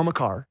Cale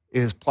Makar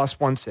is plus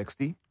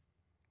 160.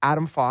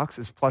 Adam Fox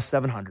is plus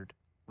 700.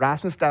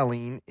 Rasmus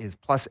Dahlin is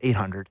plus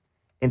 800.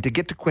 And to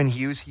get to Quinn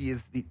Hughes, he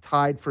is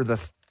tied for the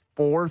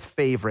 4th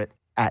favorite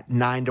at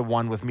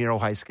 9-1 with Miro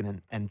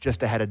Heiskanen and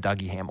just ahead of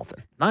Dougie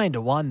Hamilton.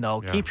 9-1,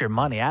 though. Yeah. Keep your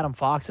money. Adam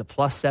Fox at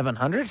plus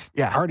 700.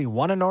 Yeah. Already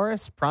won a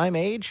Norris, prime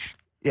age.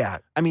 Yeah.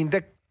 I mean,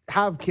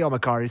 have Cale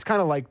Makar. He's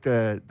kind of like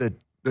the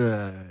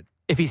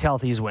if he's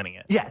healthy, he's winning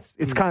it. Yes.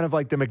 It's kind of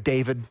like the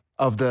McDavid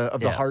of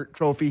the Hart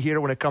Trophy here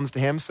when it comes to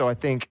him. So I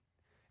think,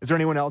 is there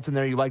anyone else in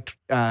there you liked?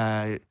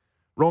 Roman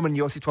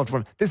Josi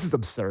 12-1. This is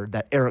absurd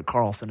that Erik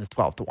Karlsson is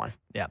 12-1.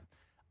 Yeah.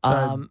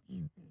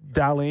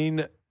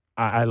 Dahlin,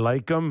 I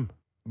like him,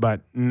 but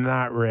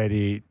not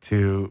ready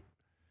to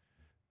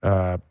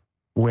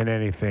win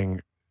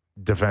anything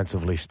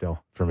defensively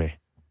still for me.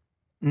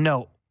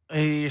 No.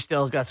 You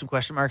still got some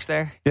question marks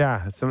there?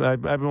 Yeah.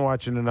 I've been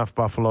watching enough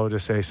Buffalo to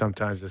say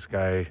sometimes this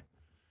guy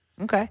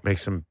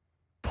makes some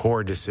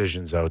poor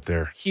decisions out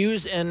there.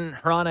 Hughes and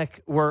Hronek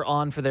were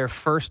on for their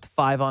first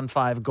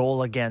 5-on-5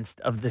 goal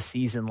against of the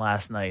season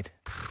last night.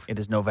 It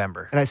is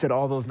November. And I said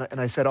all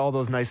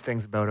those nice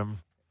things about him.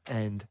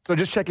 And so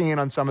just checking in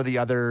on some of the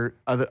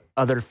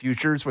other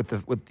futures with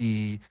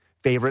the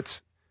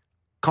favorites.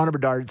 Connor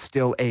Bedard's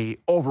still a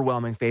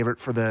overwhelming favorite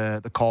for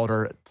the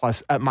Calder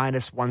at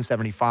minus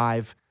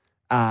 175.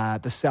 The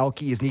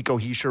Selke is Nico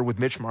Hischier with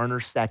Mitch Marner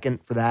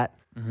second for that.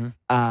 Mm-hmm.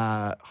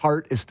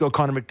 Hart is still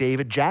Connor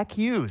McDavid. Jack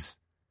Hughes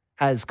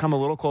has come a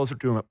little closer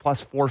to him at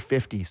plus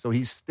 450. So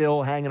he's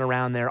still hanging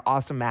around there.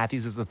 Austin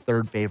Matthews is the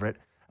 3rd favorite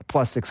at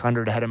plus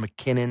 600 ahead of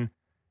McKinnon,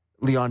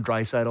 Leon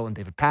Draisaitl, and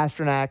David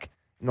Pastrnak.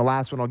 And the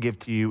last one I'll give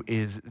to you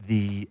is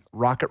the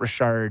Rocket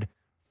Richard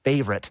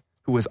favorite,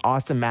 who is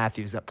Austin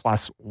Matthews at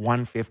plus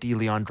 150.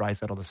 Leon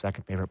Draisaitl, the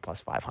 2nd favorite, plus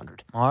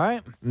 500. All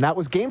right. And that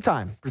was Game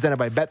Time, presented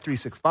by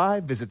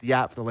Bet365. Visit the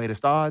app for the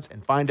latest odds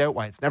and find out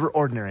why it's never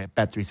ordinary at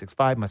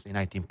Bet365. Must be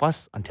 19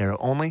 plus, Ontario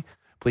only.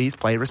 Please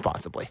play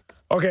responsibly.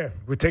 Okay,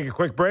 we take a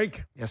quick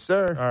break? Yes,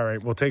 sir. All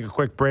right, we'll take a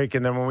quick break,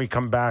 and then when we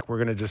come back, we're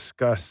going to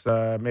discuss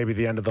maybe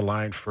the end of the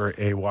line for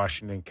a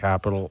Washington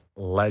Capital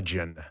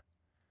legend.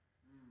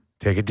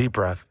 Take a deep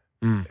breath.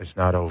 It's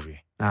not Ovi.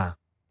 That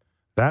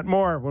That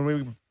more when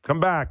we come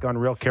back on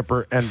Real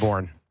Kipper and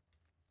Bourne.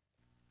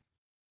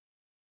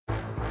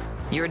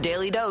 Your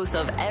daily dose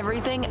of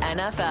everything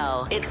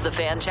NFL. It's the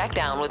Fan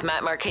Checkdown with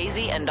Matt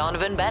Marchese and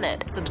Donovan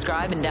Bennett.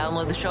 Subscribe and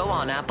download the show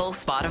on Apple,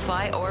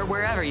 Spotify, or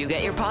wherever you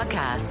get your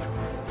podcasts.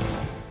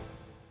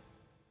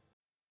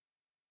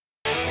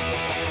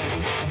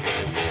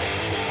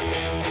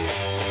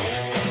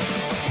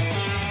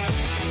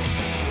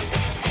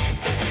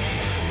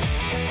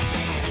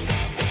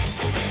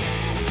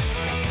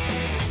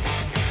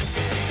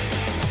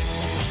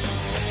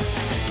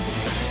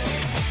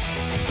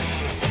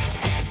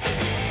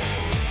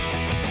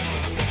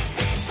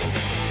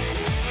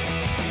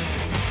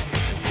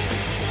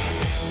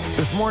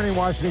 This morning,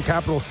 Washington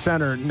Capitals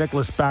center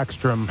Nicholas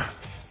Backstrom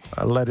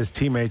let his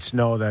teammates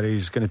know that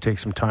he's going to take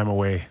some time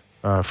away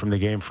from the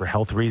game for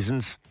health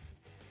reasons.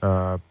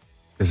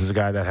 This is a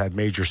guy that had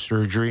major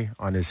surgery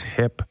on his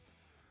hip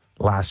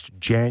last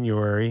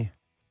January.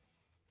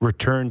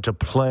 Returned to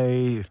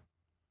play,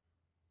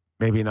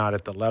 maybe not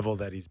at the level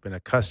that he's been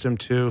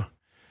accustomed to.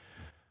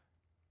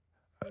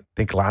 I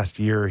think last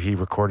year he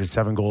recorded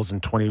 7 goals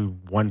and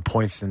 21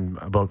 points in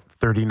about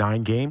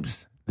 39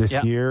 games.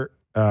 This year,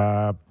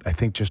 I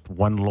think just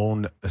 1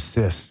 lone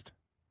assist,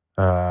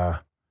 1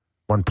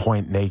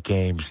 point in 8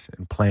 games,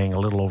 and playing a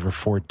little over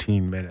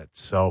 14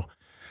 minutes. So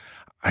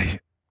I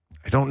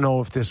don't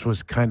know if this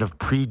was kind of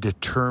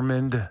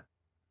predetermined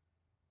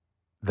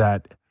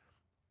that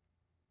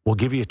we'll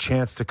give you a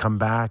chance to come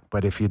back,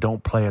 but if you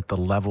don't play at the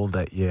level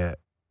that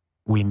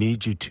we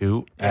need you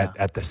to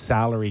at the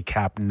salary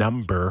cap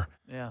number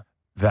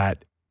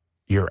that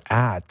you're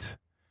at,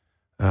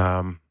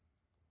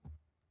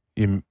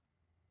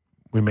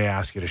 we may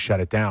ask you to shut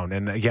it down.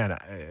 And again,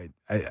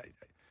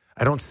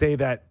 I don't say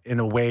that in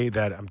a way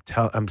that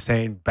I'm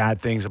saying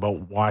bad things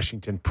about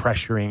Washington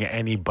pressuring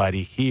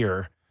anybody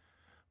here,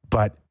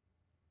 but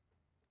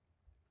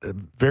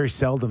very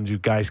seldom do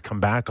guys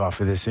come back off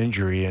of this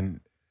injury and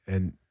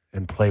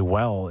play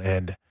well.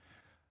 And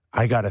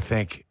I got to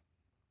think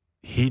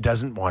he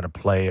doesn't want to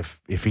play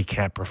if he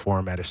can't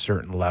perform at a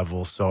certain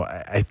level. So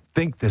I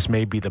think this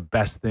may be the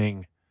best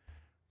thing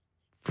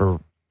for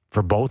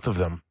both of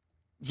them.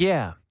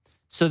 Yeah.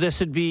 So this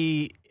would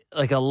be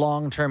like a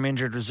long-term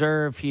injured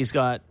reserve. He's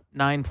got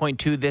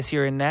 9.2 this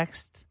year and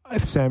next.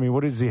 Sammy,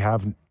 what does he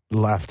have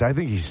left? I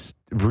think he's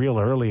real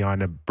early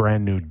on a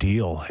brand new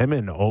deal. Him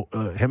and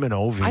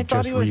Ovi I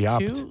thought just he was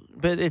re-upped. 2,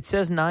 but it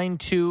says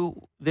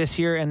 9.2 this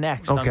year and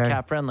next on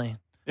Cap Friendly.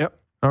 Yep.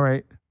 All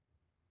right.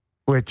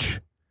 Which,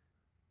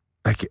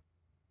 like,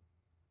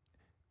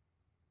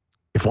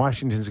 if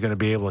Washington's going to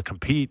be able to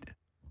compete,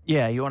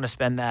 yeah, you want to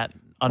spend that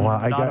on a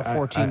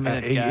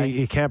 14-minute guy.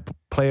 You can't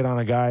play it on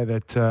a guy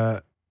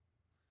that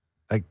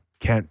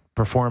can't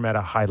perform at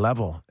a high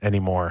level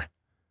anymore.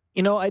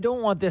 You know, I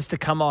don't want this to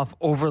come off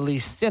overly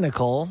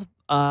cynical,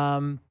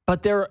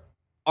 but there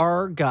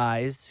are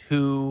guys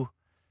who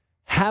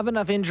have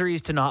enough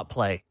injuries to not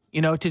play.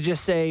 You know, to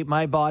just say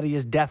my body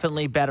is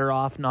definitely better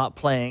off not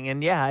playing.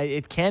 And yeah,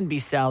 it can be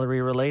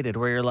salary related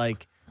where you're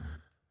like,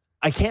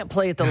 I can't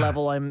play at the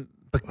level I'm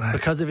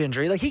because of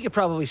injury. Like, he could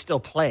probably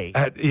still play.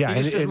 He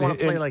just doesn't want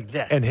to play like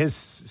this. And his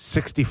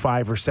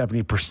 65 or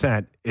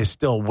 70% is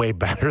still way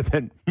better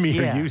than me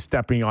or you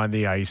stepping on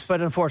the ice.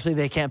 But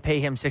unfortunately, they can't pay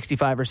him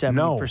 65 or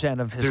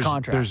 70% of his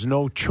contract. There's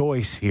no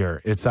choice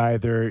here. It's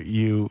either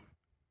you're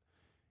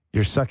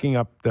sucking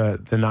up the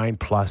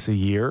 9+ a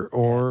year,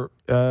 or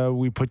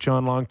we put you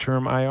on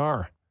long-term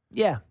IR.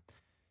 Yeah.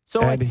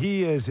 And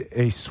he is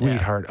a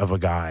sweetheart of a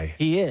guy.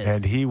 He is.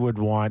 And he wouldn't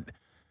want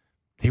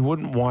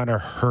to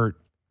hurt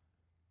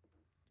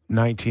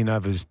 19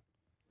 of his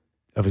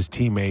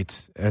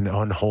teammates and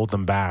hold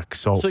them back.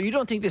 So you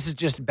don't think this is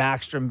just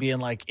Backstrom being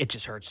like, it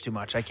just hurts too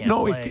much, I can't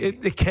play? No,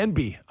 it can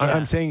be. Yeah.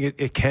 I'm saying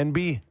it can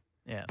be.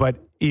 Yeah. But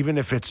even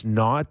if it's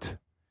not,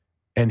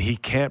 and he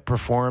can't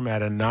perform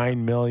at a $9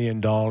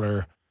 million,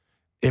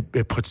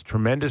 it puts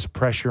tremendous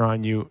pressure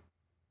on you,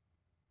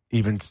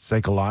 even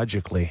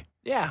psychologically.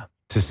 Yeah.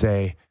 To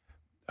say,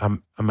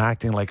 I'm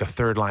acting like a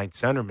third-line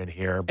centerman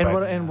here,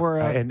 but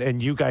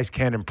and you guys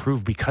can't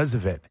improve because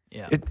of it.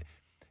 Yeah.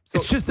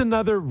 It's just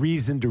another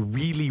reason to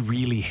really,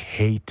 really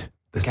hate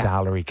the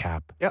salary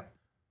cap. Yep.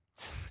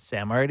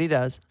 Sam already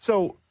does.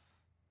 So,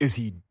 is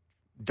he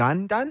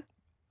done?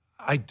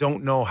 I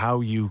don't know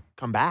how you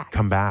come back.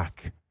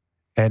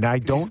 And I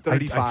He's don't.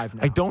 35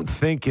 now. I don't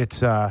think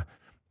it's. I'm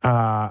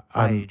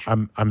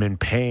in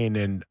pain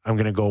and I'm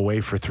going to go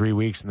away for 3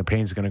 weeks and the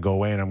pain's going to go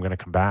away and I'm going to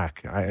come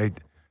back. I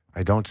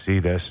don't see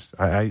this.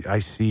 I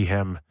see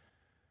him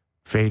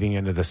fading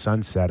into the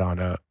sunset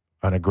on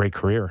a great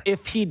career.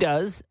 If he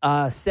does,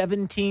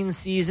 17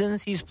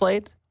 seasons he's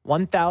played,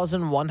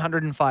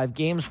 1,105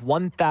 games,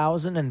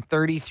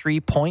 1,033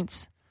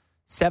 points,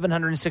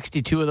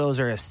 762 of those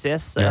are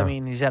assists. Yeah. I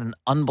mean, he's had an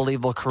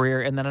unbelievable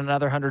career, and then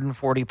another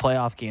 140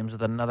 playoff games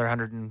with another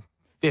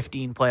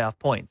 115 playoff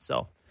points.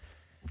 So,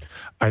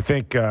 I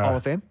think Hall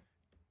of Fame.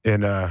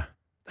 I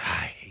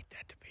hate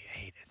that to be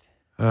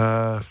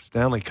hated.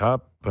 Stanley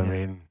Cup. I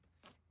mean,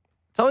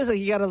 It's always like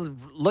you got to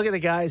look at the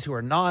guys who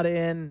are not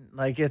in.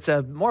 Like it's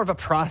more of a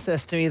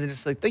process to me than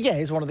just like, yeah,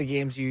 he's one of the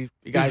games you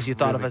thought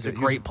really of as a good.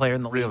 great player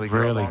in the league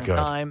for a long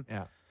time.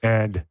 Yeah.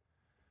 And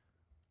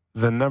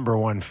the number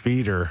one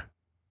feeder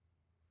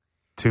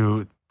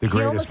to the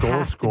greatest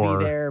goal scorer. To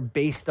be there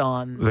based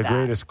on the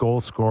greatest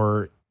goal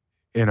scorer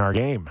in our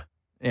game.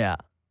 Yeah.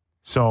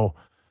 So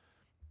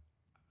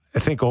I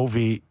think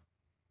Ovi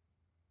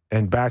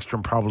and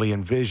Backstrom probably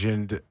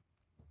envisioned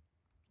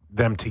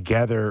them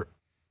together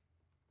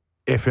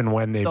if and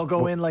when they'll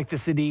go in like the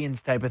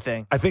Sedins type of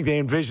thing. I think they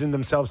envisioned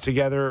themselves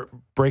together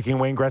breaking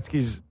Wayne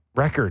Gretzky's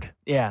record.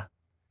 Yeah.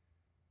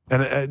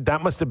 And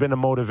that must have been a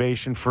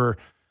motivation for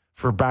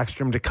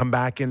Backstrom to come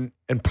back and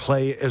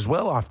play as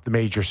well off the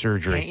major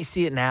surgery. Can't you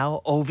see it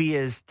now? Ovi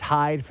is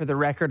tied for the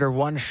record or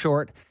one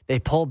short. They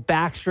pulled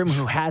Backstrom,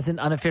 who hasn't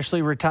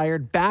unofficially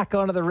retired, back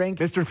onto the rink.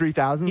 Mr.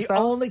 3000 He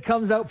only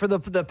comes out for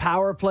the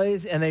power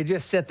plays, and they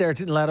just sit there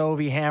and let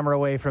Ovi hammer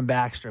away from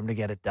Backstrom to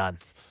get it done.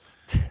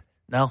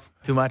 No?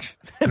 Too much?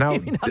 Now,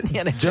 Maybe not the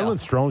NHL. Dylan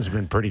Strome's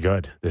been pretty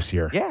good this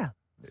year. Yeah.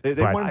 They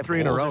won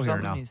 3 in a row here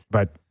now.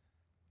 But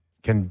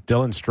can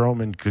Dylan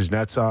Strome and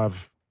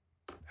Kuznetsov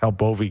help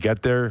Ovi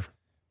get there?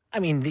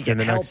 I mean, they in can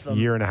the help next them.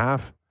 year and a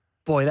half.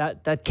 Boy,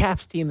 that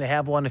Caps team, they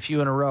have won a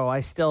few in a row.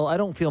 I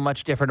don't feel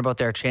much different about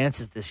their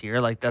chances this year.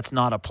 Like, that's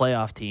not a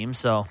playoff team.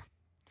 So,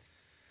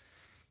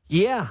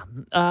 yeah,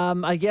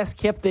 I guess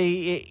Kip,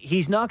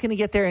 he's not going to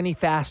get there any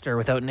faster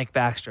without Nick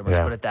Backstrom. Let's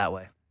put it that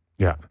way.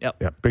 Yeah. Yep.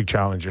 Yeah. Big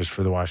challengers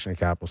for the Washington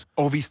Capitals.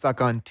 Ovi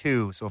stuck on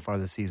 2 so far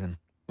this season.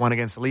 1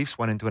 against the Leafs,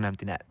 1 into an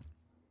empty net.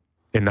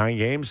 In 9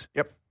 games?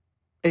 Yep.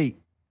 8.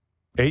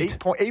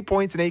 8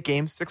 points in 8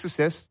 games, 6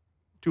 assists,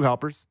 2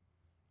 helpers.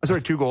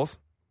 2 goals.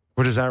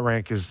 Where does that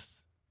rank? It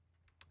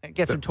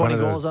gets him 20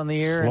 goals on the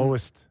year.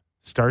 Slowest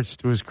starts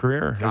to his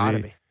career? Gotta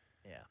be.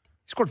 Yeah.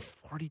 He scored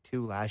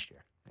 42 last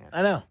year. Man.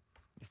 I know.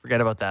 You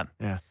forget about that.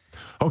 Yeah.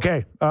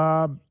 Okay.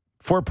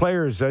 4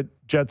 players at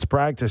Jets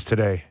practice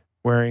today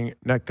wearing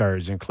neck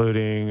guards,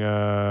 including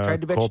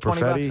tried to bet Cole you $20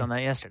 Perfetti, on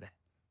that yesterday.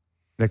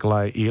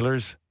 Nikolai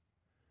Ehlers,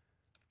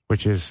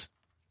 which is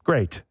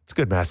great. It's a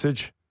good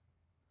message.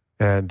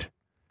 And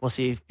we'll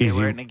see if they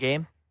wear it in a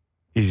game.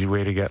 Easy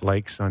way to get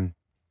likes on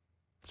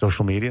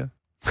social media.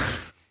 I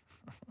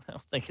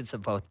don't think it's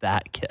about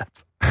that, Kip.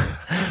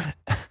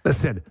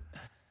 Listen,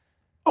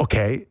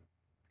 okay,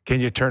 can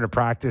you turn a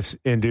practice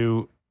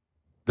into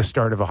the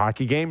start of a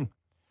hockey game?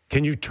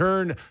 Can you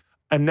turn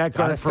a neck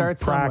guard from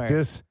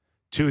practice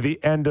to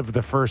the end of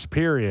the first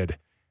period?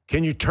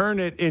 Can you turn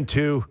it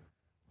into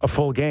a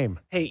full game?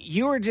 Hey,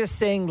 you were just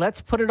saying,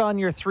 let's put it on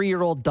your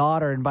 3-year-old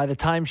daughter, and by the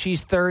time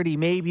she's 30,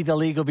 maybe the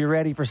league will be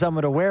ready for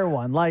someone to wear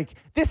one. Like,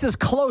 this is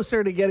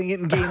closer to getting it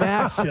in game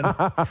action,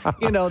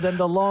 than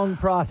the long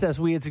process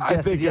we had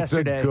suggested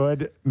yesterday. I think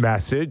it's a good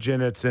message,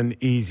 and it's an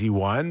easy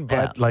one,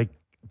 but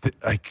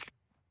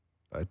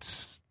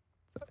let's...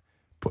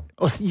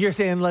 Well, you're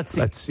saying let's see.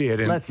 Let's see it.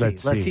 Let's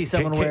see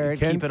someone wear it,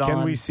 keep it on.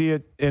 Can we see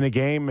it in a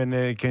game,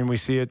 and can we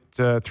see it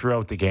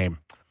throughout the game?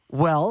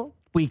 Well...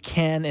 We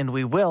can and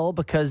we will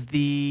because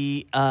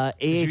the AHL and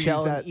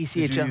ECHL. Did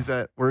you use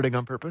that wording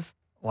on purpose?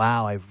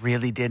 Wow, I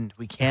really didn't.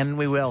 We can and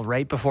we will.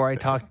 Right before I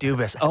talk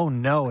Dubas. Oh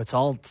no, it's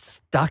all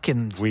stuck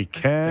in. We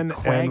can the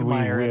quagmire and we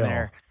will. In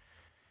there.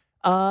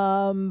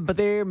 But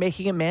they're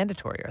making it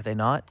mandatory, are they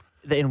not?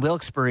 In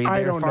Wilkes-Barre,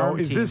 I don't know.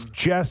 Is this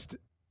just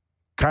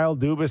Kyle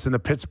Dubas and the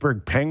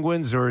Pittsburgh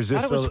Penguins, or is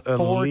this a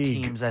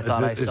league? Teams, I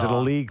thought I saw. Is it a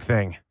league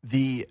thing?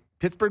 The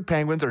Pittsburgh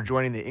Penguins are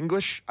joining the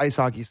English Ice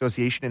Hockey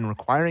Association in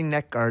requiring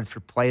neck guards for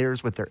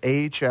players with their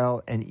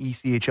AHL and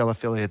ECHL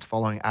affiliates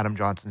following Adam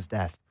Johnson's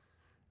death.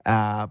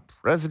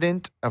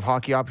 President of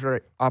Hockey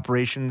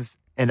Operations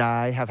and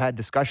I have had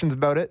discussions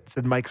about it,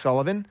 said Mike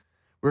Sullivan.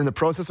 We're in the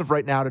process of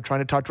right now trying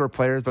to talk to our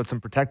players about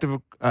some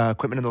protective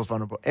equipment in those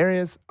vulnerable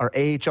areas. Our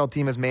AHL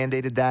team has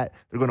mandated that.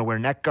 They're going to wear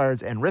neck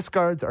guards and wrist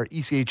guards. Our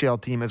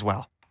ECHL team as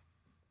well.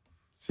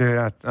 See,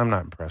 I'm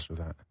not impressed with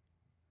that.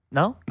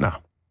 No? No.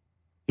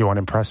 You want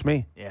to impress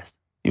me? Yes.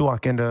 You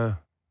walk into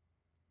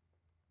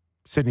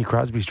Sidney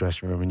Crosby's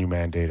dressing room and you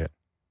mandate it.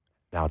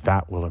 Now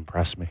that will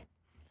impress me.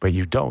 But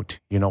you don't.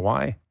 You know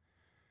why?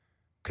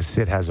 Because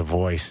Sid has a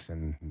voice,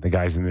 and the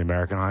guys in the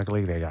American Hockey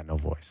League, they got no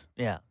voice.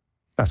 Yeah.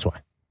 That's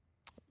why.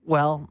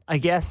 Well, I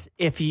guess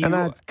if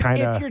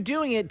you're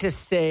doing it to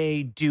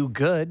say do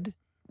good,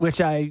 which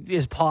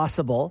is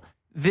possible,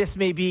 this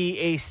may be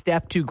a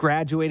step to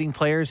graduating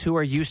players who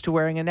are used to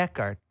wearing a neck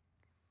guard.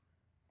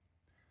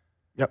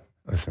 Yep.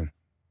 Listen.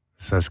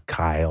 Says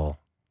Kyle,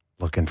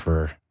 looking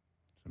for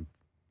some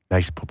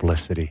nice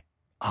publicity.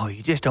 Oh,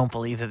 you just don't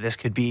believe that this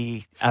could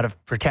be out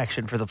of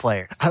protection for the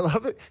player. I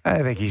love it.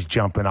 I think he's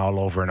jumping all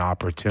over an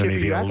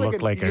opportunity to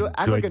look like a good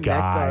guy. Neck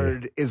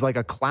guard is like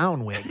a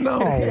clown wig. No,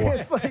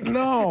 it's like,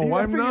 no,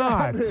 I'm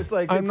not. It's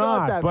like I'm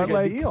not that but big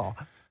a deal.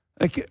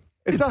 Like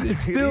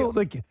it's still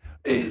like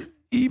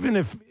even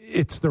if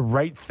it's the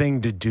right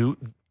thing to do,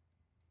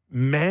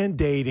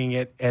 mandating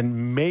it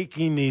and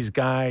making these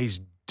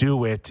guys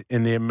do it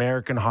in the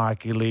American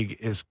Hockey League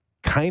is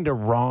kind of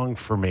wrong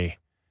for me.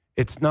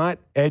 It's not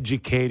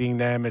educating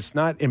them. It's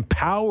not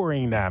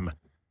empowering them.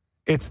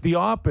 It's the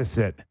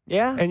opposite.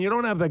 Yeah. And you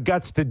don't have the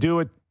guts to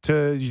do it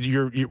to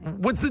your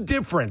what's the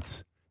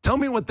difference? Tell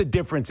me what the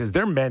difference is.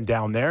 They're men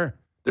down there.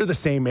 They're the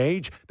same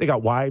age. They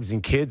got wives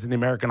and kids in the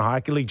American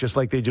Hockey League just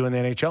like they do in the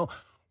NHL.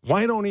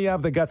 Why don't you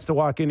have the guts to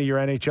walk into your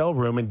NHL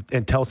room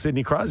and tell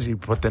Sidney Crosby to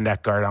put the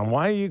neck guard on?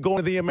 Why are you going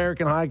to the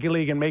American Hockey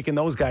League and making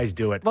those guys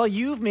do it? Well,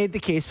 you've made the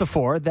case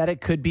before that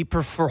it could be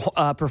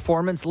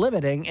performance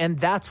limiting, and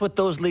that's what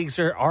those leagues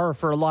are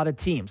for a lot of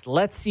teams.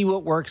 Let's see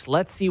what works.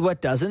 Let's see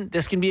what doesn't.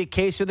 This can be a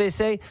case where they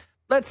say,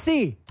 let's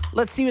see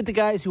what the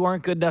guys who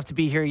aren't good enough to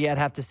be here yet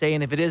have to say.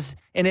 And if it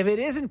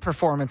isn't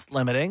performance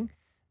limiting,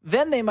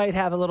 then they might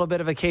have a little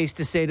bit of a case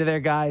to say to their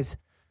guys,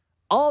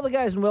 all the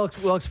guys in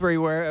Wilkes-Barre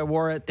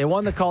wore it. They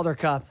won the Calder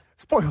Cup.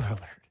 Spoiler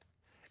alert.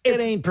 It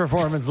ain't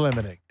performance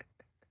limiting.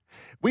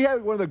 We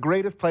had one of the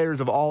greatest players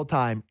of all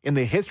time in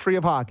the history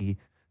of hockey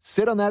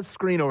sit on that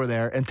screen over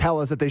there and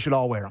tell us that they should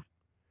all wear them.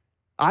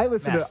 I'm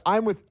with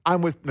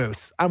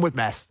Moose. I'm with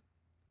Mess.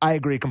 I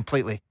agree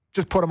completely.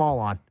 Just put them all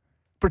on.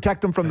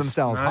 Protect them from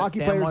themselves. Hockey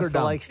Sam players are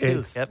dumb.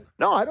 Yep.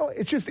 No, I don't.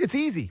 It's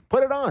easy.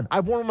 Put it on.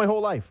 I've worn them my whole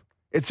life.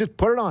 It's just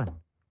put it on.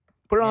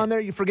 Put it on there.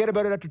 You forget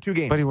about it after 2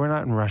 games. Buddy, we're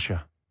not in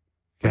Russia.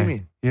 Okay? What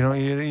do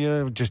you mean?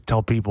 You just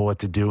tell people what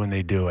to do and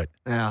they do it.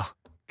 Yeah.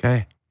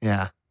 Okay?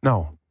 Yeah.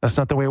 No, that's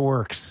not the way it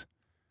works.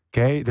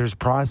 Okay? There's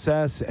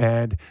process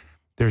and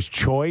there's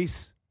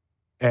choice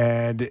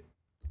and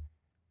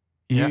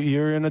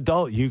you're an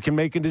adult. You can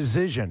make a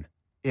decision.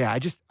 Yeah,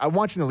 I'm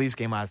watching the Leafs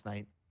game last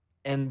night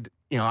and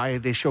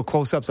they show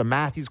close-ups of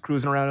Matthews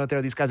cruising around out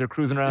there. These guys are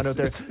cruising around out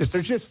there.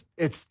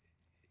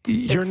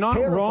 You're not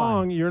terrifying.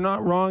 wrong. You're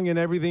not wrong in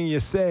everything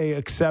you say,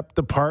 except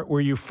the part where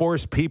you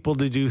force people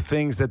to do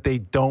things that they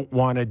don't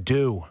want to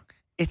do.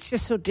 It's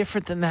just so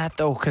different than that,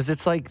 though, because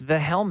it's like the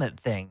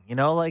helmet thing.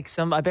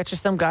 I bet you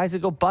some guys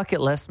would go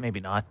bucketless, maybe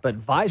not, but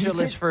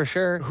visorless for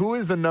sure. Who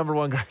is the number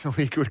one guy in the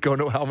league who would go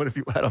no helmet if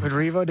you let him? Would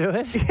Revo do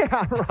it?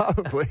 Yeah,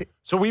 probably.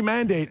 So we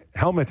mandate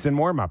helmets in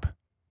warm-up.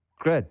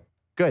 Good.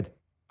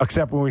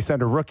 Except when we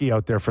send a rookie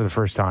out there for the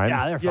first time.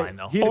 Yeah, they're fine,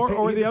 though.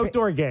 Or the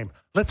outdoor game.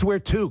 Let's wear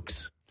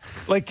toques.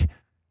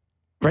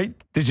 Right?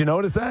 Did you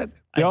notice that?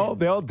 They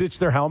all ditched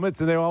their helmets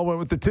and they all went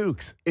with the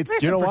toques. There's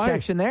some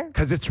protection there.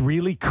 Because it's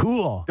really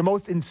cool. The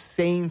most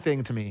insane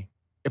thing to me,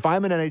 if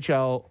I'm an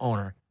NHL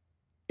owner,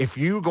 if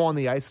you go on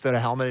the ice without a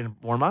helmet and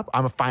warm up,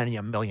 I'm fining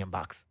you $1 million.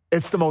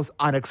 It's the most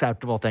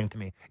unacceptable thing to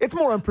me. It's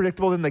more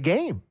unpredictable than the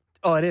game.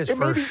 Oh, it is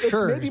for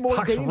sure. It's maybe more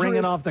Pucks dangerous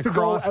ringing off the to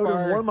crossbar. go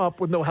out and warm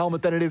up with no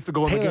helmet than it is to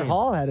go in the game. Taylor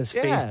Hall had his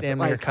face damn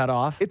near cut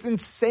off. It's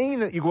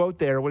insane that you go out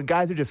there when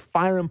guys are just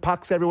firing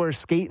pucks everywhere,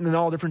 skating in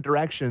all different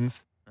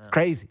directions. It's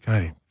crazy.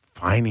 God,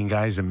 fining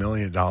guys $1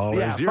 million.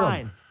 Yeah,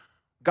 fine.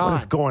 What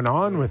is going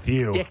on with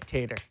you?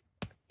 Dictator.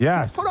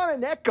 Yes. Just put on a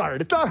neck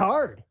guard. It's not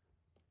hard.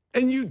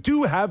 And you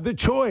do have the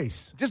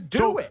choice. Just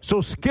do it. So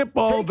skip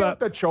all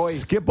the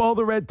choice. Skip all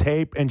the red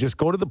tape and just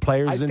go to the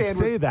players and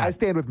say that. I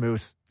stand with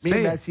Moose. Me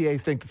and Messier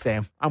think the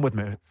same. I'm with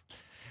Moose.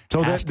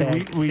 So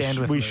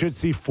that we should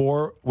see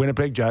 4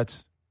 Winnipeg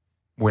Jets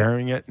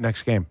wearing it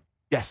next game.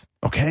 Yes.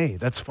 Okay,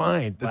 that's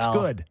fine. That's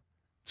good.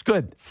 It's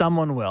good.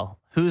 Someone will.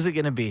 Who's it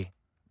going to be?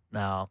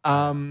 No.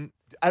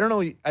 I don't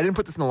know. I didn't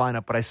put this in the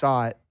lineup, but I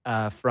saw it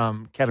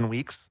from Kevin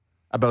Weeks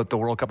about the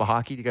World Cup of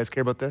Hockey. Do you guys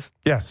care about this?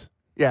 Yes.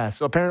 Yeah,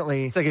 so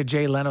apparently... It's like a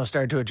Jay Leno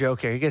start to a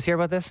joke here. You guys hear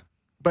about this?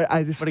 But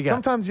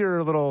sometimes you're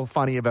a little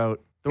funny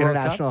about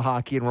international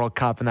hockey and World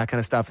Cup and that kind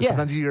of stuff. And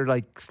sometimes you're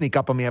sneak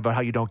up on me about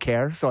how you don't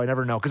care. So I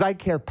never know. Because I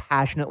care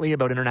passionately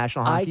about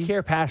international hockey. I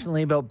care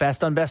passionately about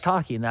best on best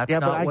hockey, and that's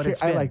not what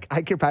it's been.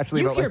 I care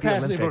passionately about the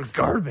Olympics.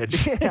 About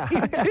garbage. Yeah.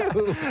 You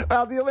do.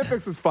 Well, the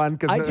Olympics was fun.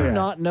 I do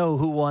not know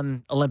who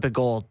won Olympic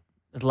gold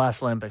at the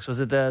last Olympics. Was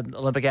it the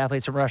Olympic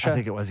athletes from Russia? I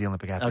think it was the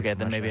Olympic athletes Okay, from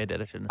then Russia. maybe I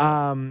did. I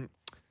shouldn't.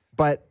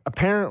 But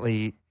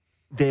apparently...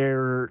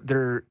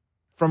 They're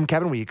from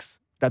Kevin Weeks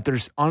that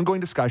there's ongoing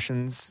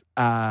discussions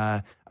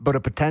about a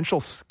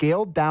potential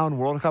scaled down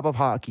World Cup of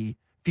Hockey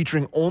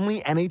featuring only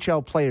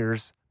NHL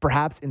players,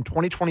 perhaps in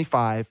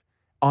 2025,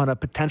 on a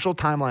potential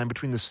timeline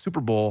between the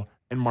Super Bowl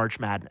and March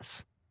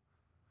Madness.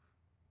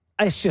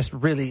 It's just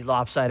really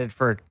lopsided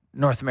for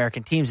North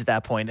American teams at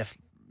that point. If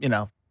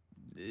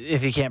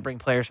you can't bring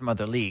players from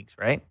other leagues,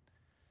 right?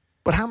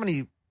 But how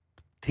many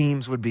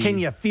teams would be? Can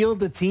you field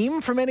the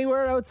team from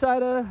anywhere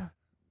outside of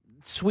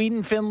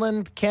Sweden,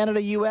 Finland,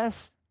 Canada,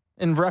 U.S.?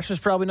 And Russia's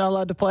probably not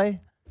allowed to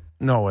play?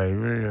 No way.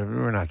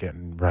 We're not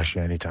getting Russia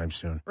anytime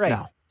soon. Right.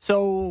 No.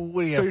 So,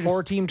 what are you, a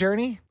 4-team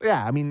tourney?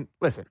 Yeah, I mean,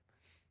 listen,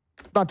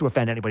 not to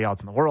offend anybody else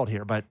in the world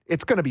here, but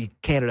it's going to be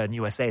Canada and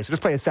USA. So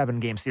just play a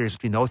 7-game series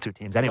between those 2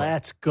 teams anyway.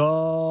 Let's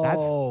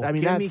go.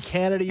 Give me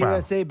Canada,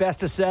 USA,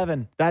 best of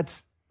 7.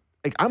 That's,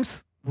 I'm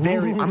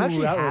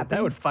actually happy.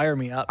 That would fire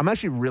me up. I'm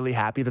actually really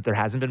happy that there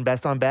hasn't been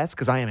best on best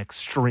because I am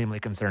extremely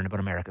concerned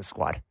about America's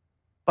squad.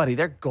 Buddy,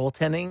 their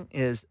goaltending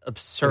is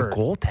absurd. Their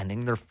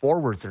goaltending, their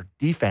forwards, their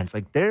defense,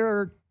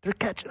 they're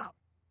catching up.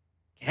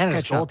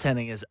 Canada's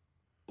goaltending is,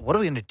 what are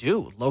we going to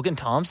do? Logan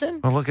Thompson?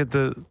 Well, look at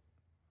the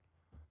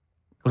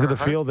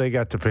field they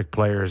got to pick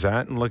players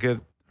at, and look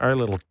at our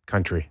little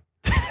country.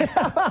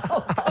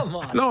 Oh, come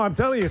on. No, I'm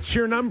telling you, it's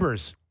sheer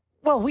numbers.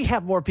 Well, we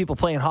have more people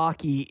playing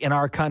hockey in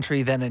our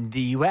country than in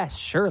the U.S.,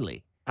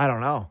 surely. I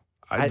don't know.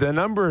 The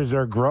numbers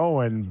are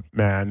growing,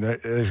 man.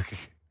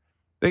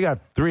 They got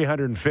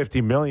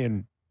 350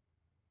 million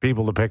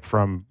people to pick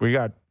from. We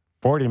got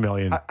 40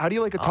 million. How do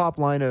you like a top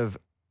line of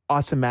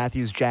Austin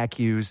Matthews, Jack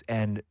Hughes,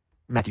 and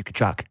Matthew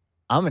Tkachuk?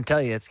 I'm going to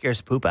tell you, it scares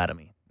the poop out of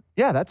me.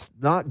 Yeah, that's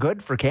not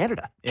good for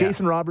Canada. Yeah.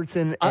 Jason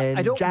Robertson and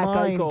I don't Jack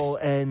mind Eichel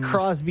and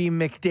Crosby,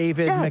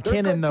 McDavid,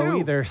 McKinnon, though,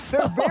 either.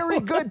 So. They're very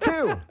good,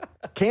 too.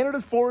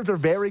 Canada's forwards are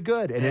very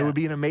good, and it would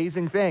be an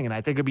amazing thing, and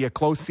I think it'd be a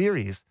close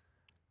series.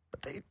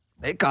 But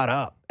they got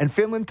up. And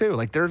Finland, too.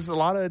 Like, there's a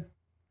lot of...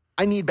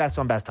 I need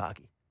best-on-best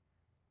hockey.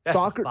 Best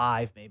soccer, of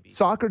 5, maybe.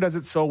 Soccer does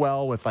it so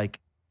well with, like,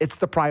 it's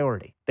the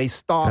priority. They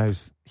stop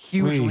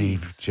huge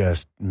leagues. We've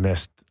just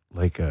missed,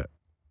 like,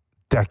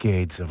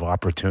 decades of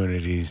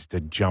opportunities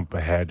to jump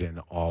ahead in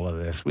all of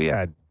this. We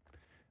had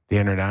the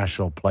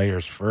international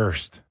players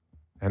first,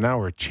 and now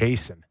we're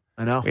chasing.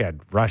 I know. We had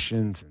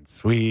Russians and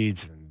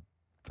Swedes and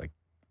it's like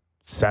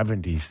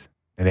 70s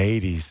and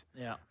 80s.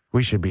 Yeah.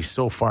 We should be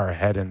so far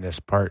ahead in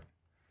this part,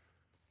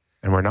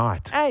 and we're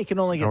not. You can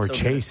only get we're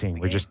chasing.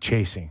 We're just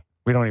chasing.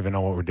 We don't even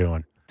know what we're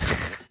doing.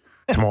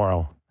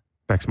 Tomorrow,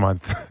 next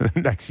month,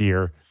 next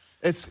year.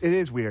 It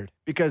is weird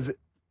because,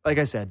 like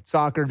I said,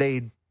 soccer,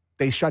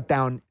 they shut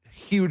down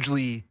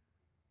hugely,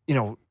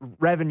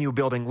 revenue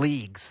building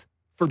leagues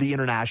for the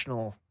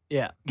international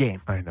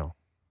game. I know.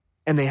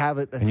 And they have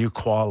it. And you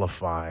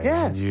qualify.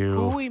 Yes.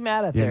 Who are we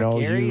mad at there?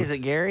 Gary? Is it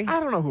Gary? I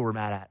don't know who we're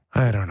mad at.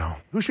 I don't know.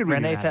 Who should we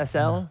Rene be mad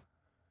Fessel?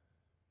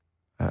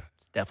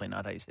 It's definitely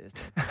not how you say his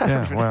name.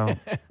 Yeah, well,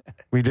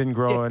 we didn't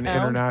grow an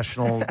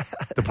international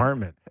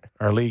department.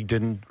 Our league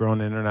didn't grow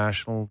an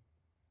international.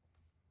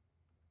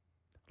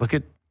 Look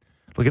at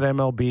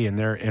MLB and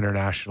their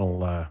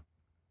international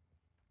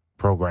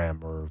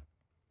program or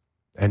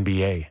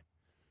NBA.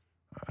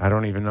 I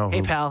don't even know.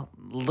 Hey, pal,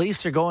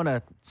 Leafs are going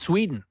to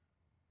Sweden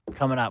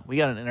coming up. We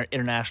got an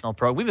international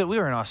program. We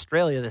were in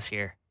Australia this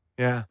year.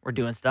 Yeah. We're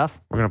doing stuff.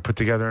 We're going to put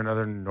together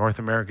another North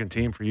American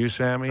team for you,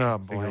 Sammy. Oh,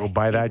 boy. Go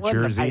buy that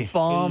jersey.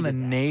 Bomb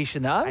and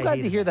nation. I'm glad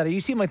to hear that.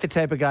 You seem like the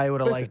type of guy who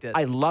would have liked it.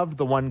 I loved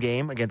the one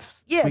game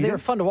against Sweden. They were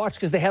fun to watch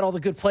because they had all the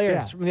good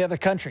players from the other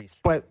countries.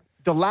 But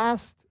the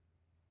last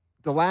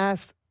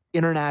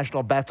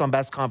international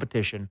best-on-best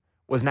competition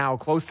was now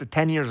close to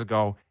 10 years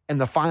ago, and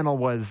the final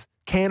was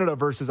Canada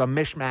versus a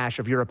mishmash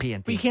of European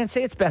teams. But you can't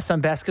say it's best on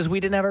best because we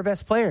didn't have our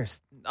best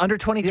players. Under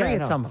 23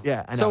 at some.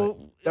 Yeah, I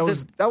know. So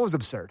that was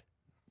absurd.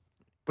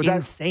 But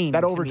insane.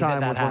 That overtime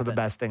was happened. one of the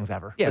best things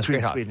ever. Yeah,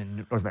 between Sweden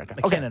and North America.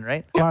 McKinnon,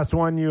 right? Last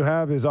one you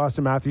have is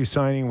Austin Matthews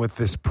signing with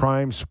this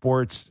Prime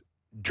Sports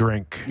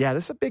drink. Yeah,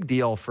 this is a big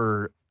deal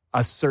for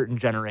a certain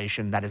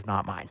generation that is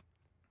not mine.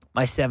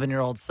 My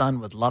 7-year-old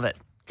son would love it.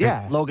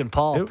 Yeah. Logan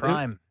Paul,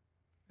 Prime.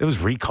 It was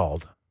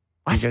recalled.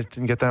 You guys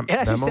didn't get that It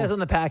actually memo? says on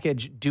the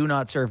package, do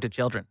not serve to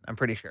children, I'm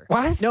pretty sure.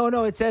 What?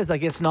 No, it says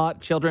like it's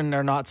not, children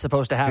are not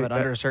supposed to have it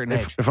under a certain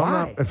age. If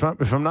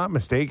I'm not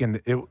mistaken,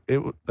 it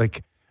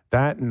like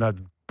that and a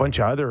bunch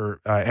of other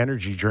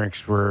energy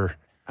drinks were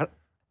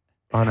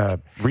on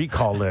a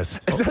recall list.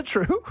 Is that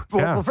true?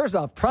 Well, first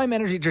off, Prime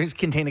energy drinks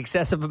contain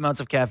excessive amounts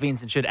of caffeine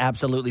and should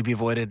absolutely be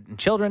avoided in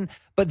children.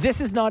 But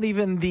this is not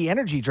even the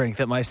energy drink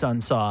that my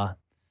son saw.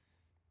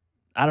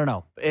 I don't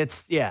know.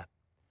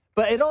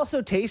 But it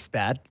also tastes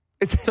bad.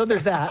 So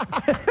there's that.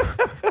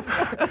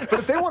 But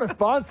if they want to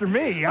sponsor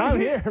me, I'm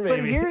here, baby. But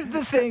here's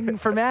the thing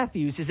for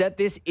Matthews is that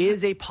this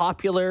is a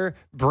popular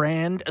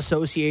brand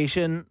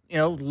association.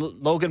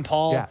 Logan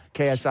Paul. Yeah,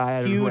 KSI.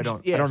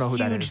 I don't know who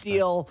that is. Huge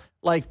deal.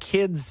 Like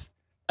kids.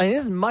 I mean,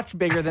 this is much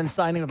bigger than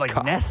signing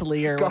with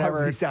Nestle or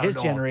whatever his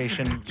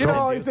generation.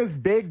 It's this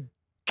big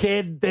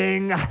kid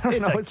thing. I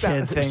don't know what's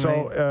that thing.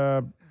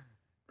 So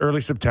early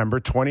September,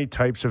 20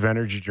 types of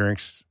energy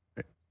drinks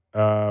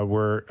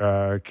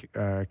were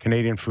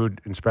Canadian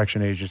Food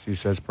Inspection Agency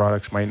says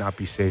products might not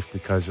be safe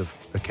because of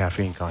the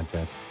caffeine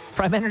content.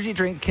 Prime Energy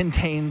drink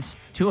contains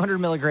 200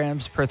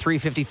 milligrams per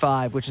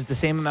 355, which is the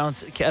same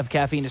amount of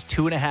caffeine as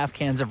 2.5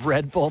 cans of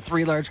Red Bull,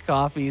 3 large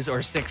coffees,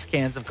 or 6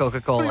 cans of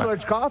Coca-Cola. 3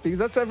 large coffees?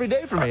 That's every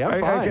day for me.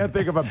 I'm fine. I can't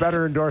think of a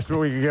better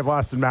endorsement we could give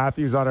Austin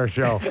Matthews on our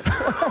show.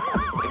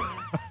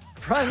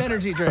 Prime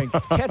Energy drink.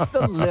 Catch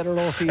the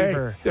literal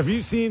fever. Hey, have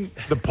you seen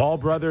the Paul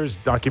Brothers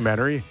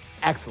documentary?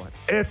 Excellent.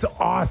 It's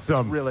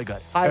awesome. It's really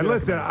good. And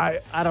listen,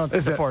 I don't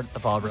support the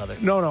Paul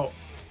Brothers. No.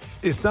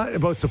 It's not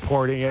about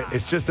supporting it.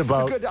 It's just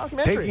about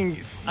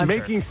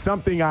making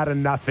something out of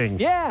nothing.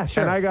 Yeah,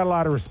 sure. And I got a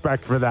lot of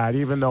respect for that,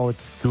 even though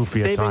it's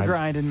goofy at times. They've been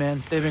grinding,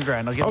 man. They've been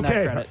grinding. I'll give them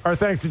that credit. Our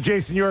thanks to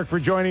Jason York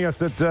for joining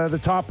us at the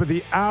top of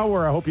the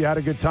hour. I hope you had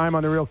a good time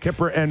on the Real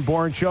Kipper and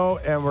Bourne Show,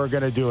 and we're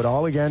going to do it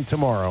all again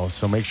tomorrow.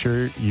 So make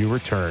sure you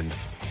return.